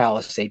 4 inch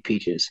Palisade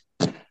peaches?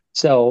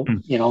 So,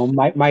 Hmm.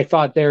 my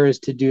thought there is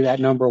to do that.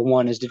 Number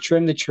one is to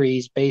trim the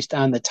trees based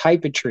on the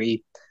type of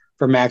tree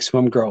for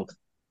maximum growth.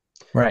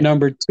 Right.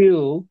 Number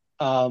two,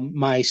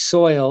 my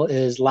soil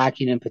is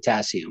lacking in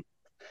potassium.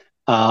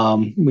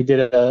 We did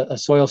a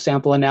soil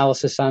sample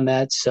analysis on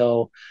that.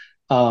 So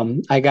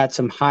I got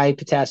some high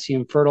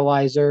potassium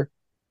fertilizer,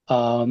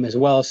 as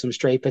well as some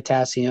straight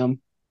potassium.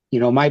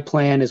 My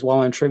plan is while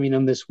I'm trimming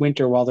them this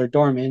winter while they're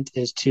dormant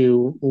is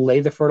to lay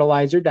the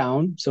fertilizer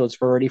down so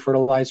it's already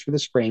fertilized for the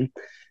spring,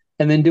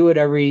 and then do it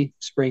every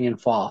spring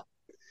and fall.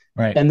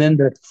 Right. And then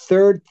the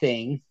third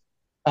thing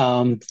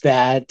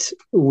that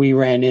we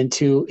ran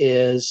into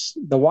is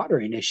the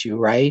watering issue,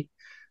 right?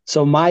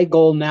 So my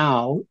goal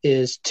now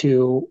is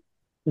to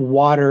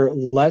water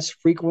less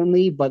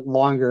frequently but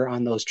longer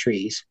on those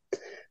trees.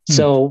 Hmm.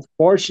 So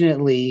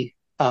fortunately,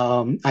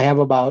 I have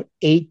about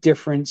 8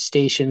 different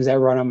stations that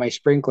run on my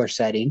sprinkler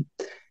setting,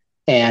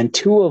 and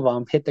 2 of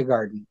them hit the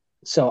garden.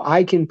 So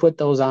I can put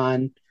those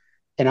on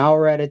an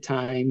hour at a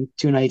time,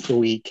 2 nights a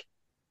week,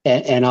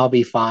 and I'll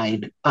be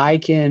fine. I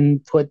can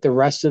put the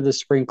rest of the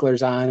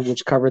sprinklers on,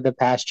 which cover the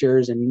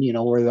pastures and,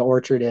 where the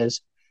orchard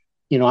is.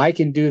 I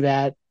can do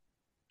that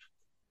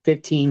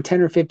 10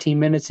 or 15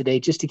 minutes a day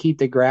just to keep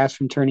the grass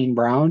from turning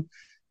brown,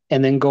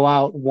 and then go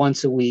out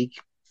once a week,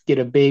 get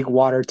a big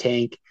water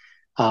tank,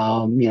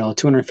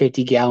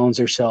 250 gallons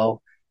or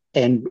so,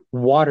 and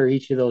water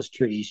each of those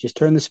trees. Just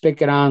turn the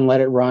spigot on,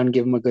 let it run,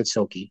 give them a good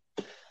soaking.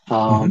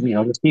 Hmm.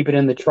 Just keep it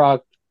in the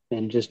truck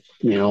and just,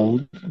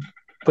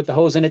 put the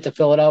hose in it to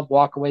fill it up,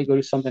 walk away, go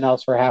do something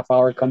else for a half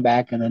hour, come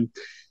back, and then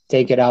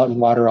take it out and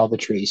water all the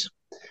trees.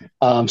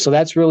 So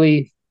that's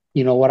really,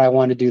 what I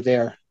want to do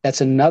there. That's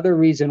another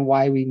reason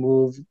why we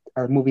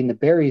are moving the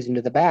berries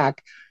into the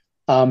back.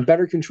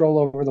 Better control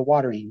over the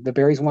watering. The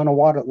berries want a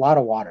lot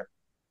of water.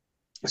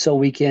 So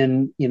we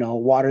can,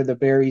 water the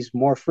berries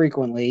more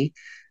frequently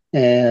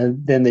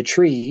than the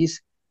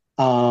trees,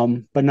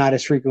 but not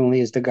as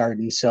frequently as the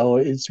garden. So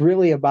it's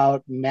really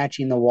about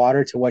matching the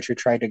water to what you're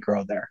trying to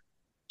grow there.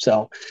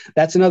 So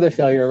that's another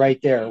failure right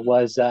there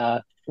was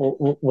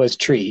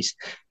trees.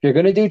 If you're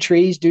going to do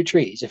trees, do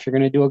trees. If you're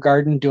going to do a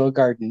garden, do a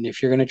garden.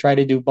 If you're going to try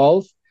to do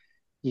both,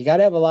 you got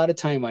to have a lot of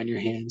time on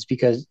your hands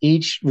because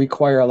each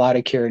require a lot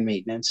of care and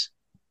maintenance.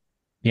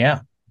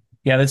 Yeah.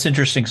 Yeah, that's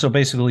interesting. So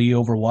basically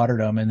you overwatered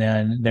them and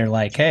then they're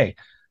like, "Hey,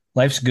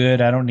 life's good.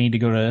 I don't need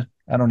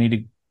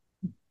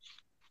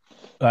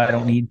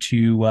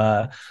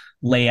to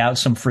lay out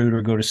some fruit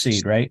or go to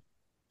seed, right?"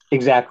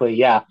 Exactly.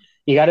 Yeah.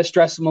 You got to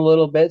stress them a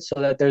little bit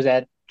so that there's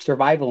that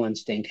survival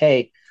instinct.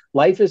 Hey,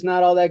 life is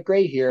not all that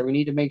great here. We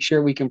need to make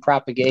sure we can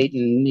propagate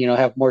and,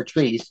 have more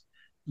trees.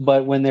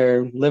 But when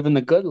they're living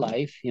the good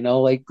life,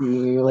 like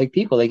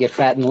people, they get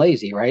fat and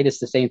lazy, right? It's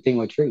the same thing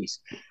with trees.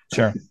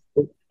 Sure.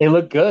 They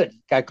look good,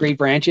 got great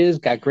branches,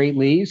 got great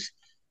leaves,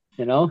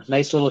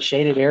 nice little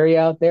shaded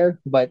area out there,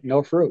 but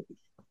no fruit.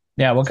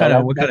 Yeah, So what kind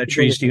that's of the trees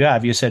biggest do you thing.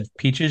 have? You said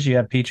peaches, you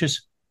have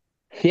peaches?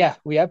 Yeah,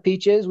 we have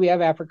peaches, we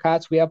have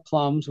apricots, we have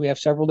plums, we have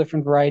several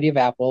different variety of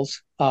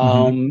apples.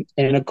 Hmm.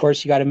 And of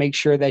course, you got to make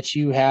sure that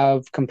you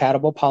have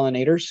compatible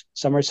pollinators.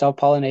 Some are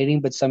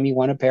self-pollinating, but some you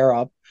want to pair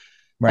up.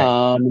 Right.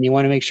 And you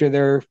want to make sure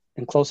they're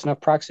in close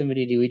enough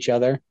proximity to each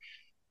other.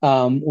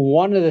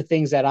 One of the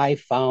things that I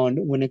found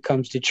when it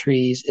comes to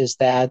trees is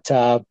that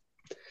the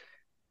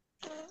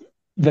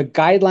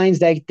guidelines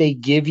that they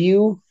give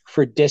you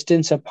for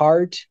distance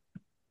apart,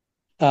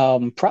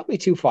 probably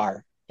too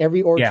far. Every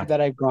Yeah. orchard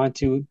that I've gone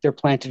to, they're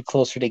planted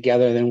closer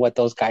together than what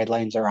those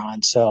guidelines are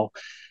on. So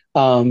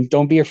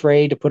don't be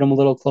afraid to put them a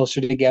little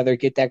closer together,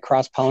 get that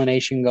cross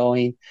pollination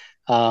going,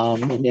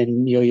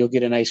 and you'll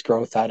get a nice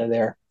growth out of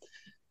there.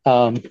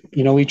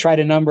 We tried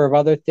a number of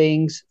other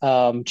things.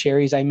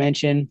 Cherries, I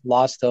mentioned,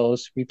 lost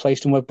those,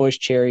 replaced them with bush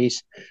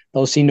cherries.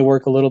 Those seem to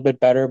work a little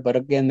bit better, but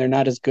again, they're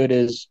not as good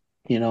as,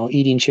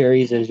 eating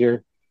cherries as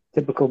your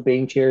typical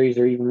Bing cherries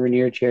or even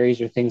Rainier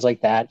cherries or things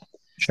like that.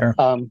 Sure.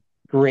 Um,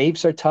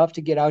 Grapes are tough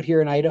to get out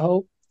here in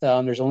Idaho.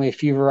 There's only a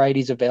few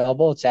varieties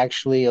available. It's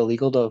actually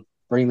illegal to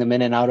bring them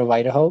in and out of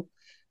Idaho.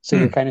 So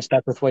you're Hmm. kind of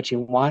stuck with what you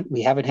want.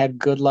 We haven't had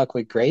good luck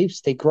with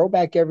grapes. They grow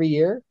back every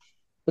year,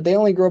 but they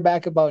only grow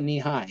back about knee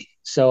high.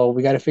 So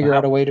we got to figure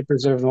out Wow. a way to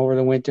preserve them over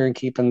the winter and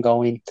keep them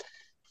going.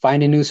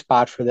 Find a new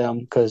spot for them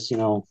because,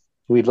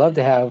 we'd love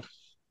to have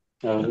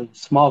a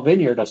small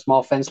vineyard, a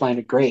small fence line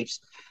of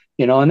grapes,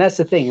 and that's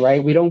the thing,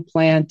 right? We don't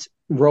plant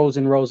rows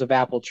and rows of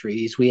apple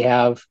trees. We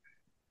have,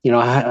 you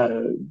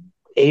know,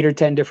 8 or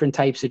 10 different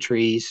types of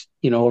trees,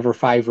 over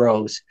 5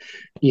 rows.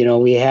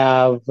 We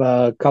have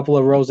a couple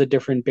of rows of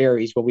different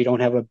berries, but we don't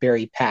have a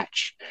berry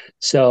patch.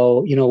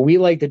 So, we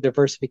like the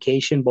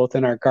diversification both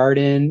in our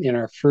garden, in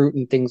our fruit,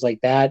 and things like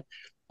that.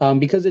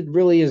 Because it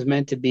really is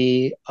meant to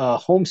be a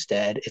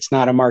homestead. It's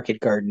not a market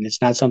garden.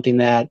 It's not something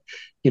that,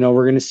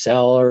 we're going to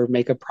sell or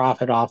make a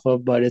profit off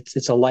of, but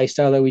it's a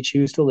lifestyle that we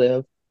choose to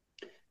live.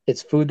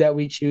 It's food that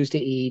we choose to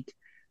eat.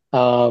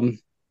 Um,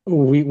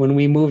 when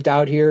we moved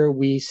out here,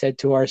 we said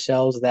to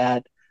ourselves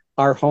that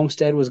our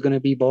homestead was going to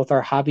be both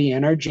our hobby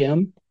and our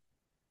gym.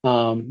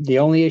 The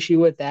only issue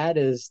with that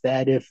is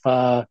that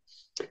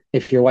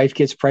if your wife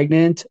gets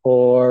pregnant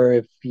or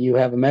if you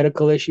have a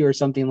medical issue or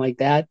something like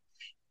that,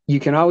 you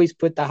can always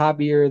put the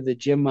hobby or the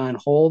gym on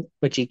hold,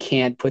 but you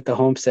can't put the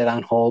homestead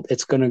on hold.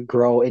 It's going to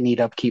grow and need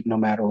upkeep no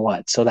matter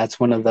what. So that's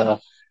one of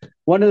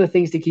the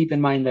things to keep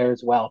in mind there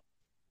as well.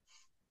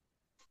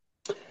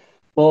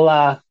 We'll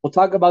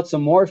talk about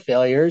some more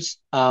failures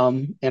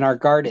in our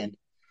garden.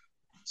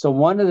 So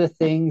one of the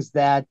things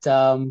that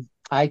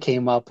I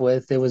came up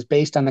with, it was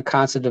based on the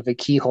concept of a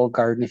keyhole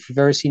garden. If you've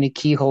ever seen a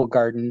keyhole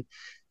garden,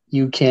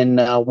 you can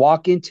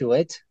walk into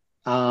it,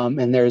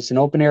 and there's an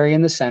open area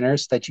in the center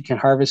so that you can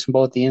harvest from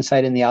both the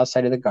inside and the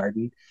outside of the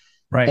garden.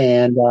 Right.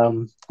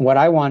 And what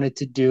I wanted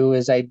to do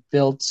is I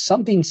built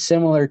something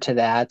similar to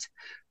that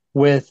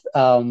with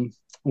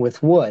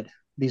wood.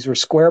 These were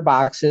square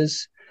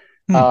boxes,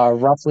 Hmm.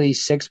 roughly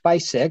 6 by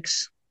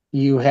 6.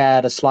 You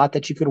had a slot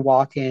that you could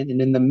walk in,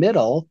 and in the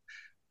middle,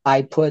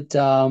 I put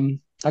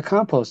a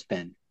compost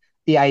bin.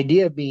 The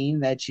idea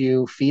being that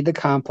you feed the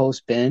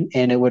compost bin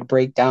and it would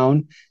break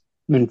down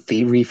and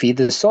refeed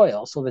the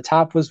soil. So the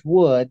top was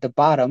wood, the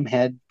bottom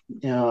had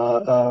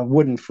a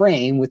wooden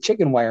frame with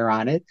chicken wire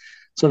on it.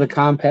 So the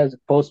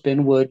compost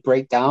bin would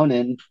break down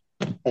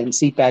and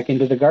seep back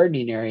into the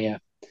gardening area.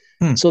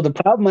 Hmm. So the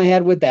problem I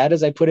had with that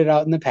is I put it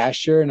out in the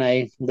pasture and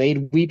I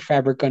laid wheat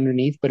fabric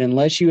underneath. But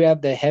unless you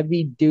have the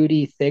heavy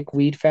duty, thick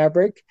wheat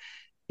fabric,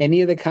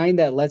 any of the kind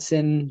that lets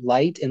in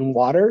light and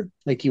water,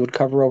 like you would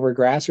cover over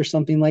grass or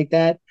something like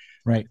that,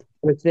 Right.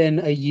 within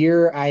a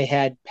year, I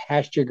had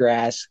pasture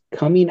grass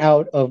coming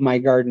out of my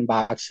garden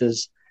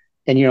boxes.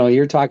 And,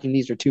 you're talking,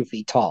 these are 2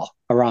 feet tall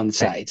around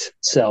the Right. sides.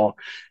 So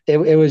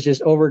it was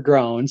just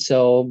overgrown.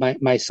 So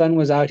my son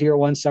was out here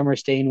one summer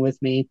staying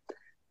with me.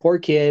 Poor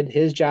kid,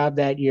 his job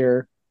that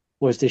year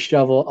was to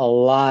shovel a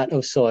lot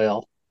of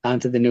soil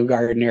onto the new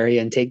garden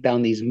area and take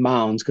down these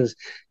mounds because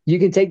you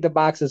can take the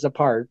boxes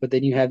apart, but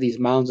then you have these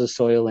mounds of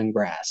soil and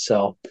grass.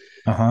 So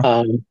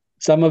Uh-huh.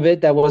 some of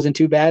it that wasn't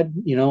too bad,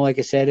 like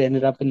I said,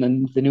 ended up in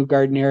the new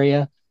garden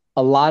area.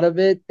 A lot of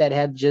it that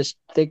had just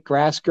thick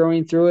grass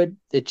growing through it,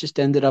 it just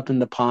ended up in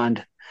the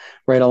pond,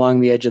 right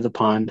along the edge of the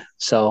pond.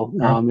 So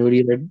Sure. it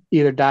would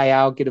either die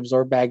out, get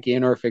absorbed back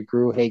in, or if it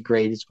grew, hey,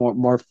 great, it's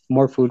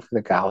more food for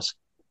the cows.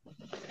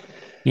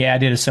 Yeah, I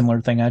did a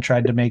similar thing. Um, I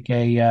tried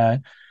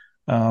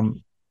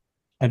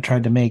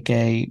to make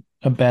a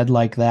bed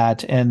like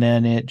that, and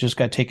then it just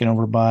got taken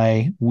over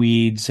by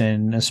weeds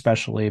and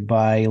especially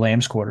by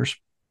lamb's quarters.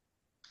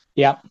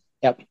 Yep,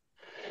 yep.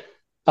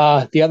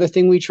 The other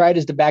thing we tried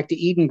is the back to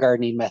Eden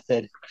gardening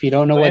method. If you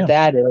don't know Oh what yeah.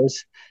 that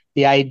is,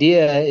 the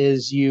idea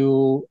is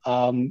you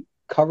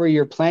cover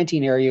your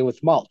planting area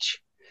with mulch,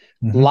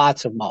 Hmm.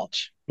 lots of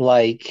mulch,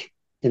 like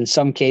in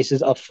some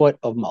cases, a foot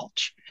of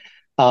mulch.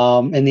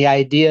 And the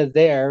idea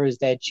there is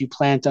that you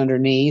plant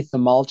underneath. The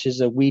mulch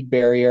is a weed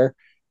barrier.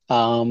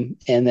 And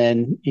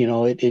then,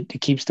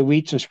 it keeps the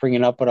weeds from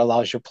springing up, but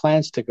allows your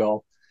plants to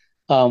go.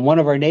 One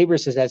of our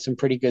neighbors has had some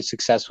pretty good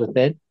success with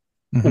it,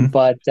 Hmm.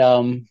 but,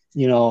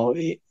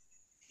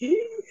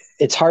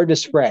 it's hard to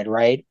spread,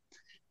 right?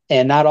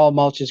 And not all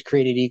mulch is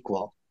created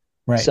equal.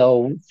 Right.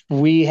 So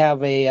we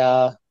have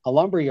a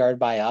lumber yard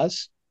by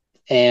us,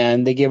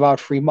 and they give out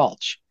free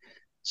mulch.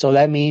 So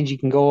that means you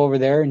can go over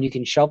there and you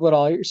can shovel it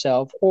all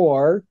yourself,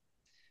 or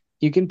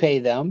you can pay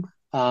them.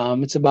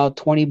 It's about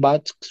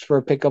 $20 for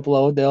a pickup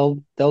load.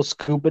 They'll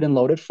scoop it and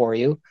load it for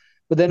you.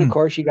 But then of Hmm.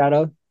 course you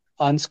gotta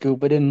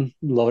unscoop it and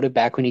load it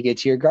back when you get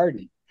to your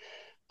garden.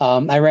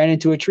 I ran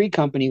into a tree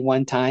company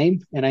one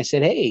time and I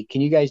said, "Hey,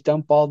 can you guys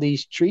dump all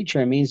these tree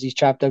trimmings, these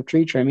chopped up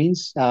tree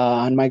trimmings,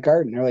 on my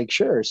garden?" They're like,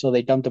 "Sure." So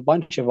they dumped a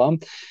bunch of them.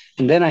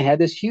 And then I had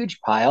this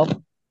huge pile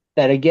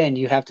that, again,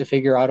 you have to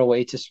figure out a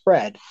way to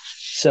spread. Right.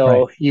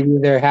 So you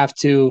either have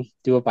to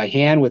do it by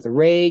hand with a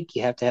rake,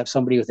 you have to have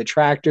somebody with a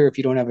tractor. If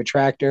you don't have a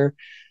tractor,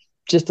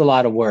 just a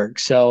lot of work.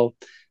 So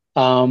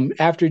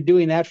after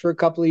doing that for a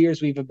couple of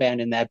years, we've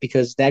abandoned that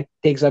because that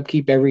takes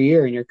upkeep every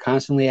year and you're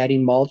constantly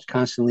adding mulch,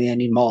 constantly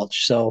adding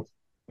mulch. So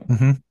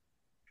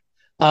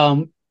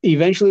Hmm.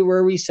 Eventually,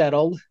 where we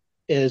settled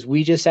is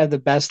we just have the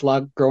best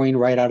luck growing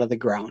right out of the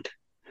ground.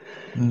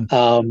 Mm.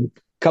 Um,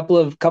 couple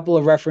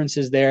of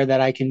references there that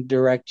I can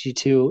direct you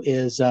to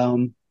is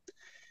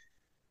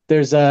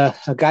there's a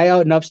guy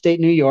out in upstate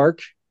New York.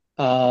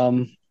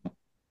 Um,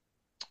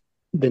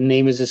 the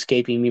name is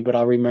escaping me, but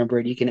I'll remember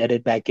it. You can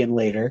edit back in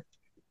later.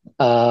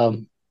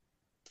 Um,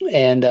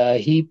 and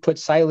he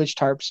puts silage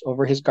tarps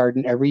over his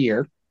garden every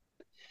year.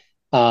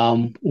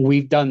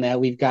 We've done that.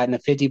 We've gotten a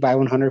 50 by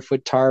 100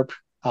 foot tarp.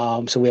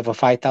 So we have a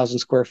 5,000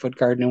 square foot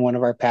garden in one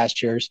of our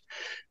pastures.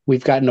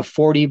 We've gotten a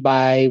 40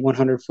 by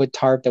 100 foot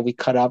tarp that we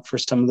cut up for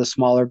some of the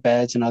smaller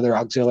beds and other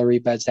auxiliary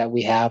beds that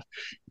we have.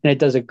 And it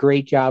does a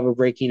great job of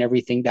breaking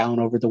everything down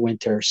over the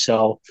winter.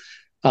 So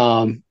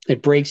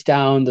it breaks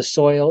down the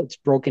soil. It's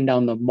broken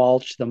down the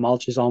mulch. The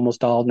mulch is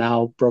almost all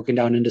now broken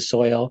down into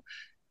soil.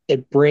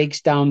 It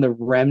breaks down the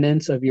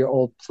remnants of your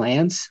old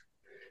plants.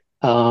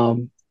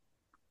 Um,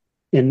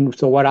 and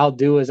so what I'll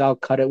do is I'll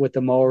cut it with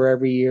the mower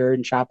every year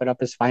and chop it up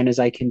as fine as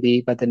I can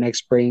be. But the next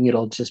spring,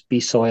 it'll just be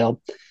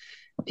soil.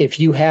 If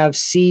you have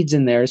seeds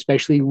in there,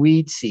 especially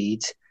weed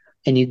seeds,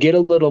 and you get a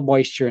little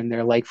moisture in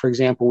there, like for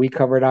example, we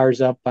covered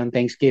ours up on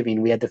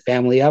Thanksgiving. We had the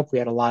family up. We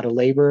had a lot of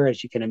labor.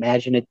 As you can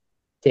imagine, it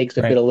takes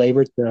a bit Right. of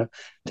labor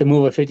to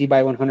move a 50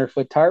 by 100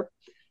 foot tarp.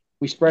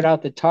 We spread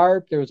out the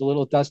tarp. There was a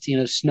little dusting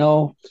of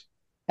snow.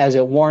 As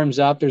it warms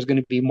up, there's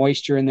going to be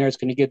moisture in there. It's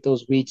going to get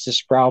those weeds to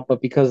sprout,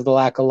 but because of the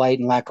lack of light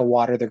and lack of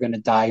water, they're going to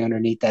die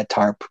underneath that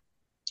tarp.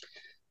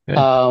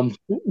 Good.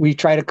 We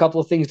tried a couple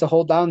of things to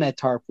hold down that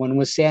tarp. One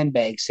was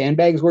sandbags.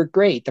 Sandbags work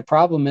great. The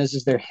problem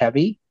is they're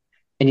heavy,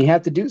 and you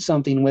have to do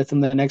something with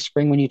them the next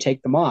spring when you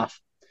take them off.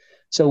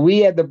 So we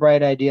had the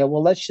bright idea.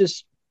 Well, let's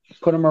just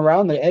put them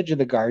around the edge of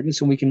the garden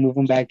so we can move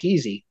them back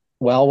easy.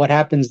 Well, what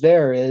happens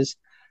there is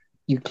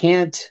you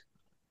can't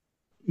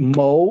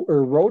mow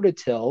or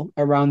rototill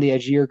around the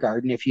edge of your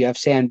garden if you have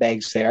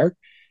sandbags there.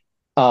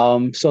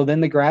 So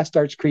then the grass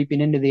starts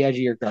creeping into the edge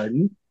of your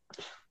garden.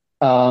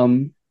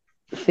 Um,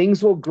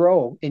 Things will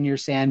grow in your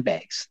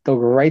sandbags. They'll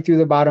go right through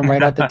the bottom,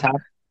 right at the top.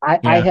 I,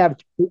 I Yeah. have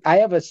I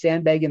have a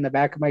sandbag in the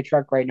back of my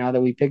truck right now that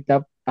we picked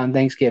up on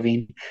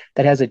Thanksgiving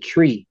that has a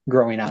tree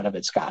growing out of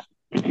it, Scott.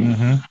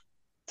 Hmm.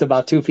 It's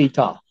about 2 feet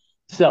tall.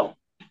 So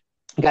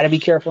got to be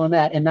careful in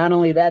that. And not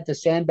only that, the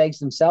sandbags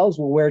themselves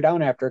will wear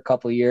down after a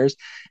couple of years.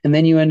 And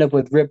then you end up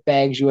with ripped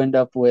bags. You end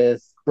up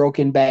with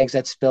broken bags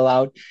that spill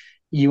out.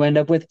 You end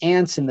up with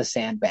ants in the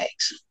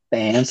sandbags. The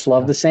ants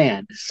love the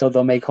sand, so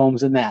they'll make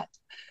homes in that.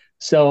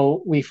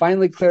 So we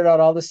finally cleared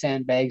out all the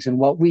sandbags. And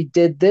what we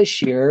did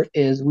this year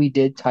is we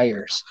did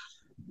tires.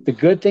 The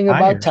good thing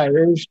about Tires.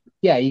 tires,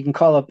 yeah, you can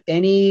call up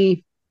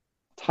any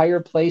tire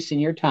place in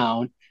your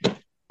town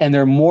and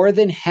they're more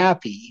than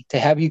happy to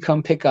have you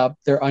come pick up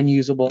their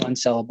unusable,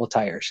 unsellable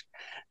tires.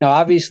 Now,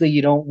 obviously,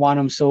 you don't want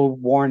them so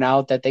worn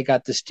out that they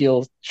got the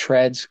steel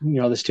treads,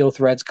 the steel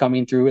threads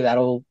coming through.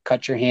 That'll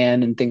cut your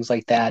hand and things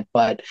like that.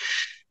 But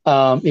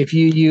if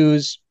you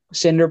use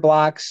cinder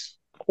blocks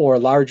or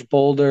large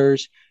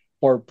boulders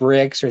or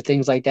bricks or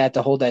things like that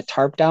to hold that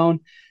tarp down,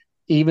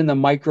 even the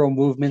micro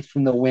movements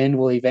from the wind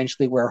will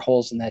eventually wear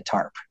holes in that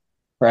tarp,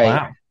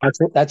 right? Wow.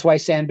 That's why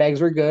sandbags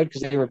were good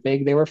because they were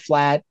big, they were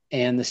flat,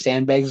 and the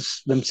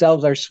sandbags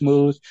themselves are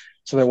smooth.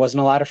 So there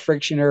wasn't a lot of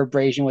friction or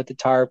abrasion with the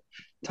tarp.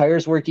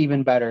 Tires work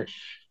even better.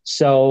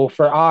 So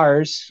for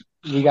ours,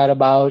 we got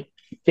about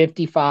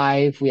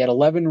 55. We had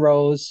 11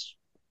 rows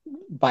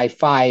by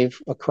 5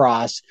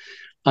 across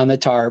on the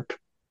tarp.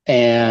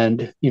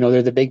 And,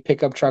 they're the big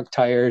pickup truck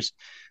tires.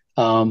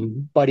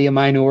 Buddy of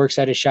mine who works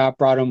at a shop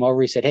brought them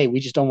over. He said, "Hey, we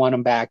just don't want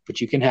them back,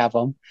 but you can have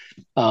them."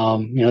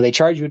 They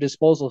charge you a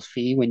disposal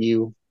fee when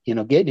you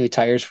get new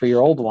tires for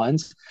your old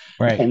ones,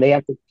 Right. and they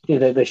have to.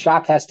 The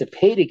shop has to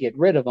pay to get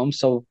rid of them,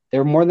 so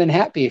they're more than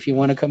happy if you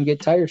want to come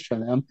get tires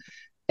from them.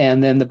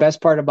 And then the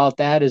best part about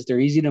that is they're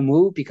easy to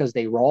move because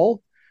they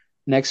roll.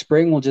 Next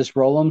spring, we'll just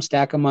roll them,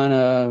 stack them on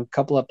a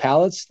couple of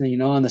pallets,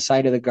 on the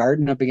side of the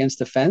garden up against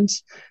the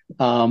fence,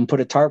 put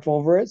a tarp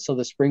over it so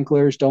the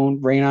sprinklers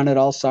don't rain on it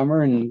all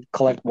summer and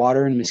collect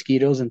water and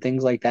mosquitoes and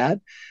things like that,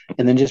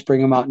 and then just bring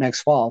them out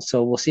next fall.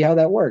 So we'll see how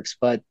that works.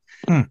 But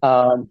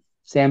Hmm.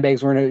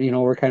 sandbags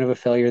we're kind of a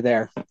failure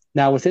there.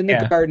 Now, within the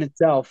Yeah. garden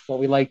itself, what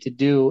we like to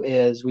do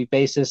is we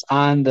base this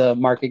on the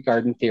market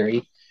garden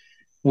theory.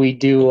 We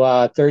do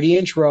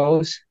 30-inch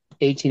rows,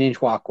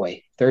 18-inch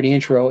walkway,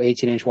 30-inch row,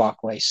 18-inch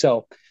walkway.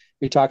 So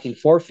you're talking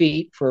 4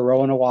 feet for a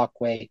row and a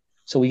walkway.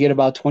 So we get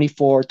about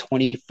 24,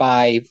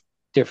 25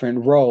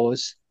 different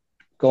rows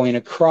going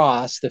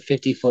across the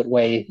 50-foot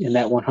way in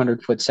that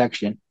 100-foot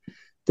section,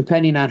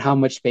 depending on how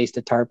much space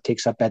the tarp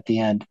takes up at the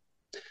end.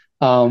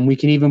 We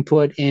can even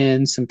put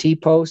in some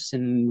T-posts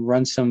and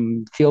run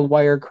some field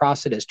wire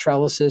across it as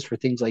trellises for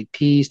things like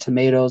peas,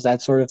 tomatoes,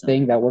 that sort of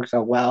thing. That works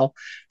out well.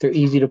 They're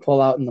easy to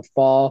pull out in the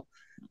fall.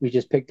 We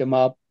just picked them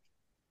up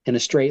in a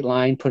straight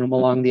line, put them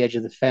along the edge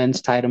of the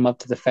fence, tied them up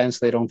to the fence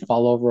so they don't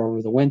fall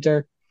over the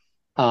winter.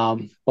 But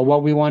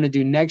what we want to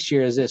do next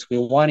year is this. We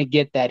want to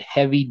get that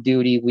heavy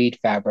duty weed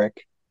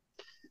fabric.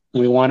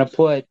 We want to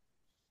put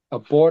a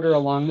border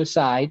along the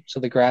side so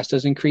the grass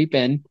doesn't creep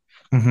in.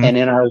 Mm-hmm. And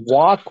in our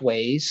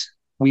walkways,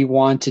 we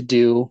want to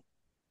do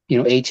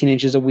 18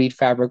 inches of weed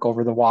fabric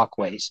over the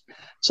walkways.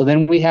 So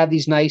then we have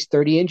these nice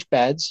 30-inch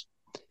beds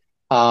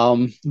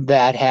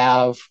that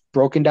have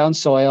broken down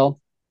soil,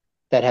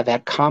 that have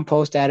had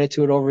compost added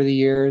to it over the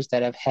years,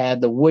 that have had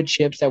the wood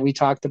chips that we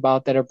talked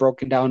about that are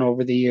broken down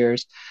over the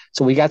years.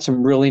 So we got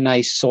some really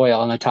nice soil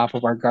on the top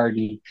of our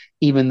garden,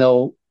 even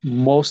though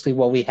mostly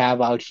what we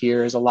have out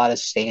here is a lot of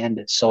sand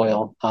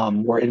soil.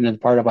 We're in the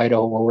part of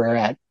Idaho where we're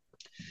at.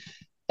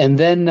 And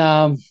then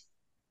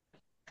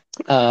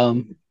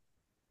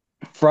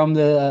from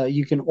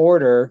you can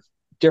order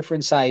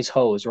different size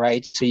hose,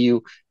 right? So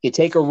you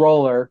take a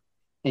roller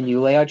and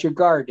you lay out your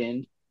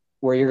garden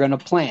where you're going to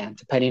plant,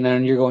 depending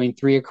on you're going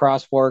 3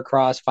 across, 4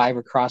 across, 5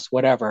 across,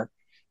 whatever.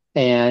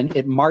 And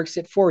it marks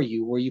it for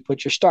you where you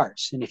put your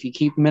starts. And if you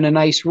keep them in a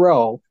nice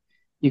row,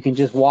 you can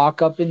just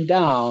walk up and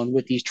down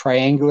with these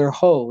triangular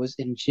hose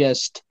and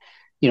just,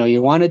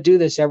 you want to do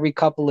this every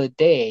couple of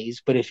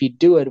days. But if you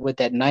do it with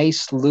that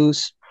nice,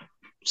 loose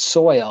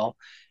soil,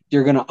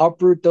 you're going to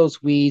uproot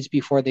those weeds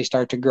before they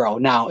start to grow.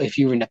 Now, if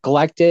you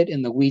neglect it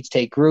and the weeds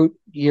take root,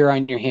 you're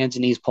on your hands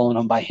and knees pulling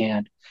them by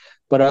hand.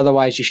 But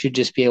otherwise, you should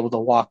just be able to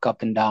walk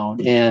up and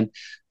down. And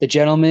the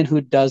gentleman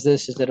who does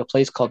this is at a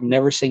place called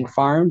Neversink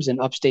Farms in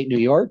upstate New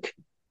York.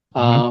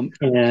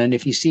 And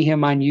if you see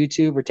him on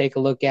YouTube or take a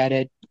look at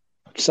it,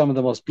 some of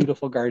the most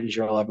beautiful gardens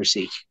you'll ever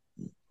see.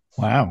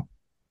 Wow.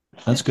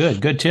 That's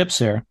good. Good tips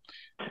there.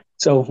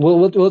 So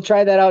we'll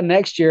try that out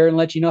next year and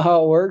let you know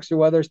how it works or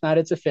whether it's not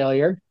it's a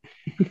failure.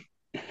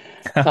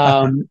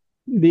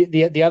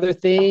 The other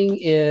thing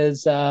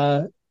is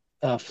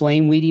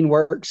flame weeding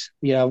works.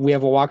 We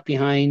have a walk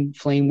behind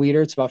flame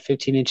weeder. It's about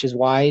 15 inches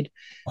wide.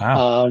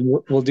 Wow.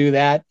 We'll do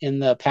that in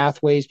the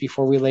pathways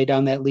before we lay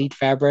down that lead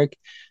fabric.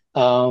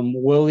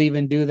 We'll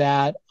even do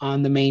that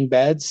on the main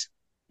beds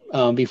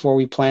before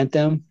we plant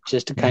them,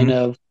 just to kind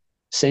of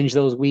singe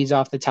those weeds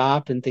off the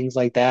top and things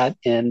like that.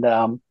 And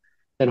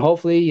then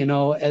hopefully,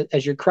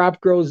 as your crop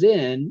grows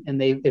in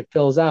and it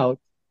fills out,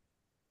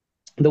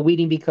 the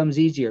weeding becomes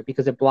easier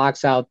because it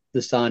blocks out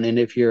the sun. And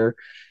if you've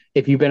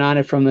been on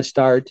it from the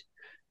start,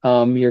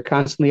 you're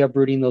constantly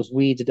uprooting those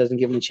weeds. It doesn't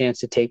give them a chance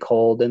to take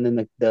hold. And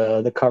then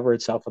the cover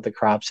itself of the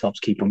crops helps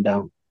keep them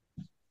down.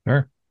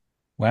 Sure.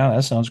 Wow.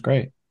 That sounds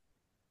great.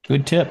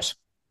 Good tips.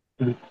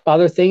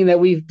 Other thing that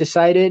we've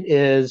decided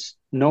is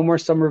no more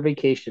summer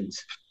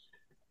vacations.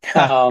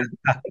 At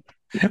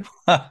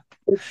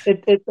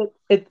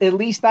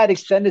least not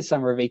extended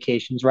summer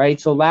vacations, right?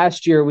 So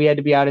last year we had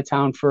to be out of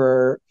town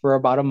for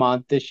about a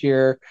month. This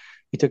year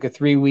we took a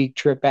 3-week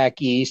trip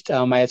back east.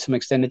 I had some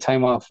extended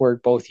time off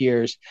work both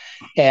years.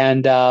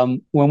 And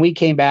when we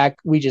came back,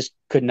 we just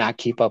could not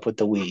keep up with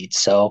the weeds.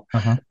 So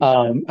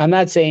I'm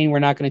not saying we're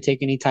not going to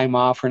take any time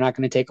off. We're not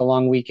going to take a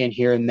long weekend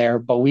here and there,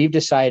 but we've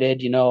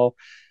decided,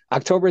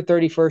 October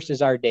 31st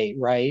is our date,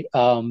 right?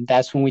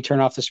 That's when we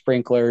turn off the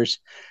sprinklers.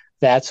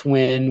 That's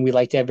when we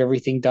like to have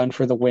everything done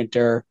for the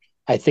winter.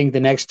 I think the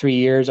next 3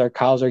 years, our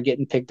cows are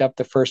getting picked up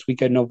the first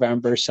week of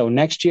November. So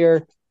next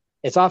year,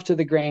 it's off to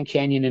the Grand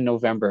Canyon in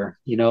November.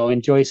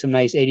 Enjoy some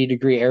nice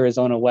 80-degree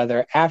Arizona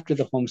weather after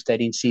the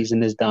homesteading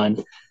season is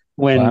done.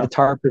 When the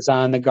tarp is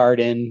on the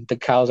garden, the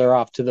cows are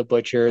off to the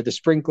butcher, the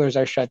sprinklers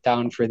are shut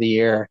down for the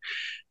year,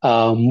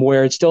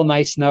 where it's still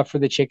nice enough for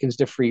the chickens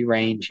to free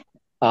range.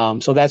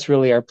 So that's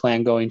really our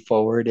plan going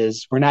forward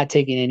is we're not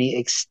taking any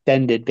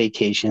extended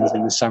vacations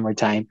in the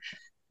summertime.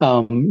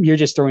 You're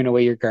just throwing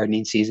away your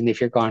gardening season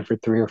if you're gone for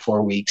 3 or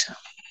 4 weeks.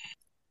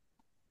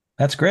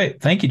 That's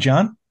great. Thank you,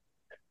 John.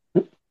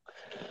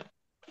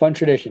 Fun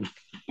tradition.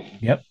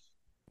 Yep.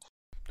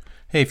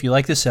 Hey, if you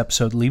like this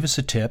episode, leave us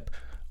a tip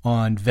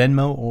on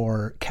Venmo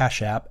or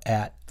Cash App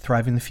at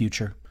Thriving the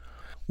Future.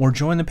 Or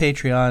join the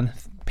Patreon,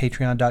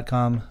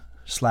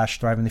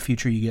 patreon.com/Thriving the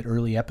Future. You get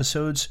early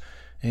episodes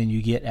and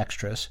you get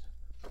extras.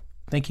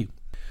 Thank you.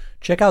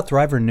 Check out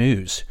Thriver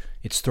News.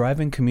 It's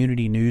thriving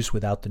community news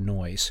without the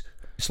noise.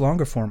 It's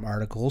longer form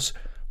articles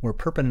where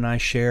Perpin and I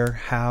share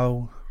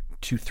how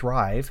to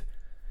thrive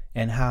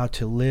and how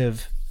to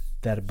live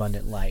that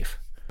abundant life.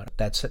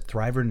 That's at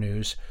Thriver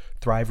News,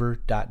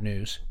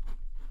 thriver.news.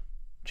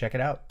 Check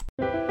it out.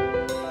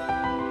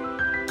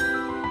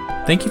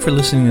 Thank you for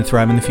listening to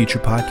Thrive in the Future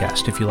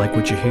podcast. If you like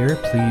what you hear,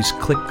 please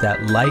click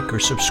that like or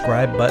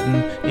subscribe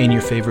button in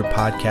your favorite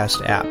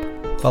podcast app.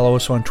 Follow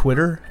us on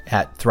Twitter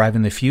at Thrive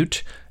in the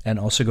Fute and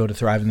also go to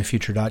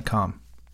thriveinthefuture.com.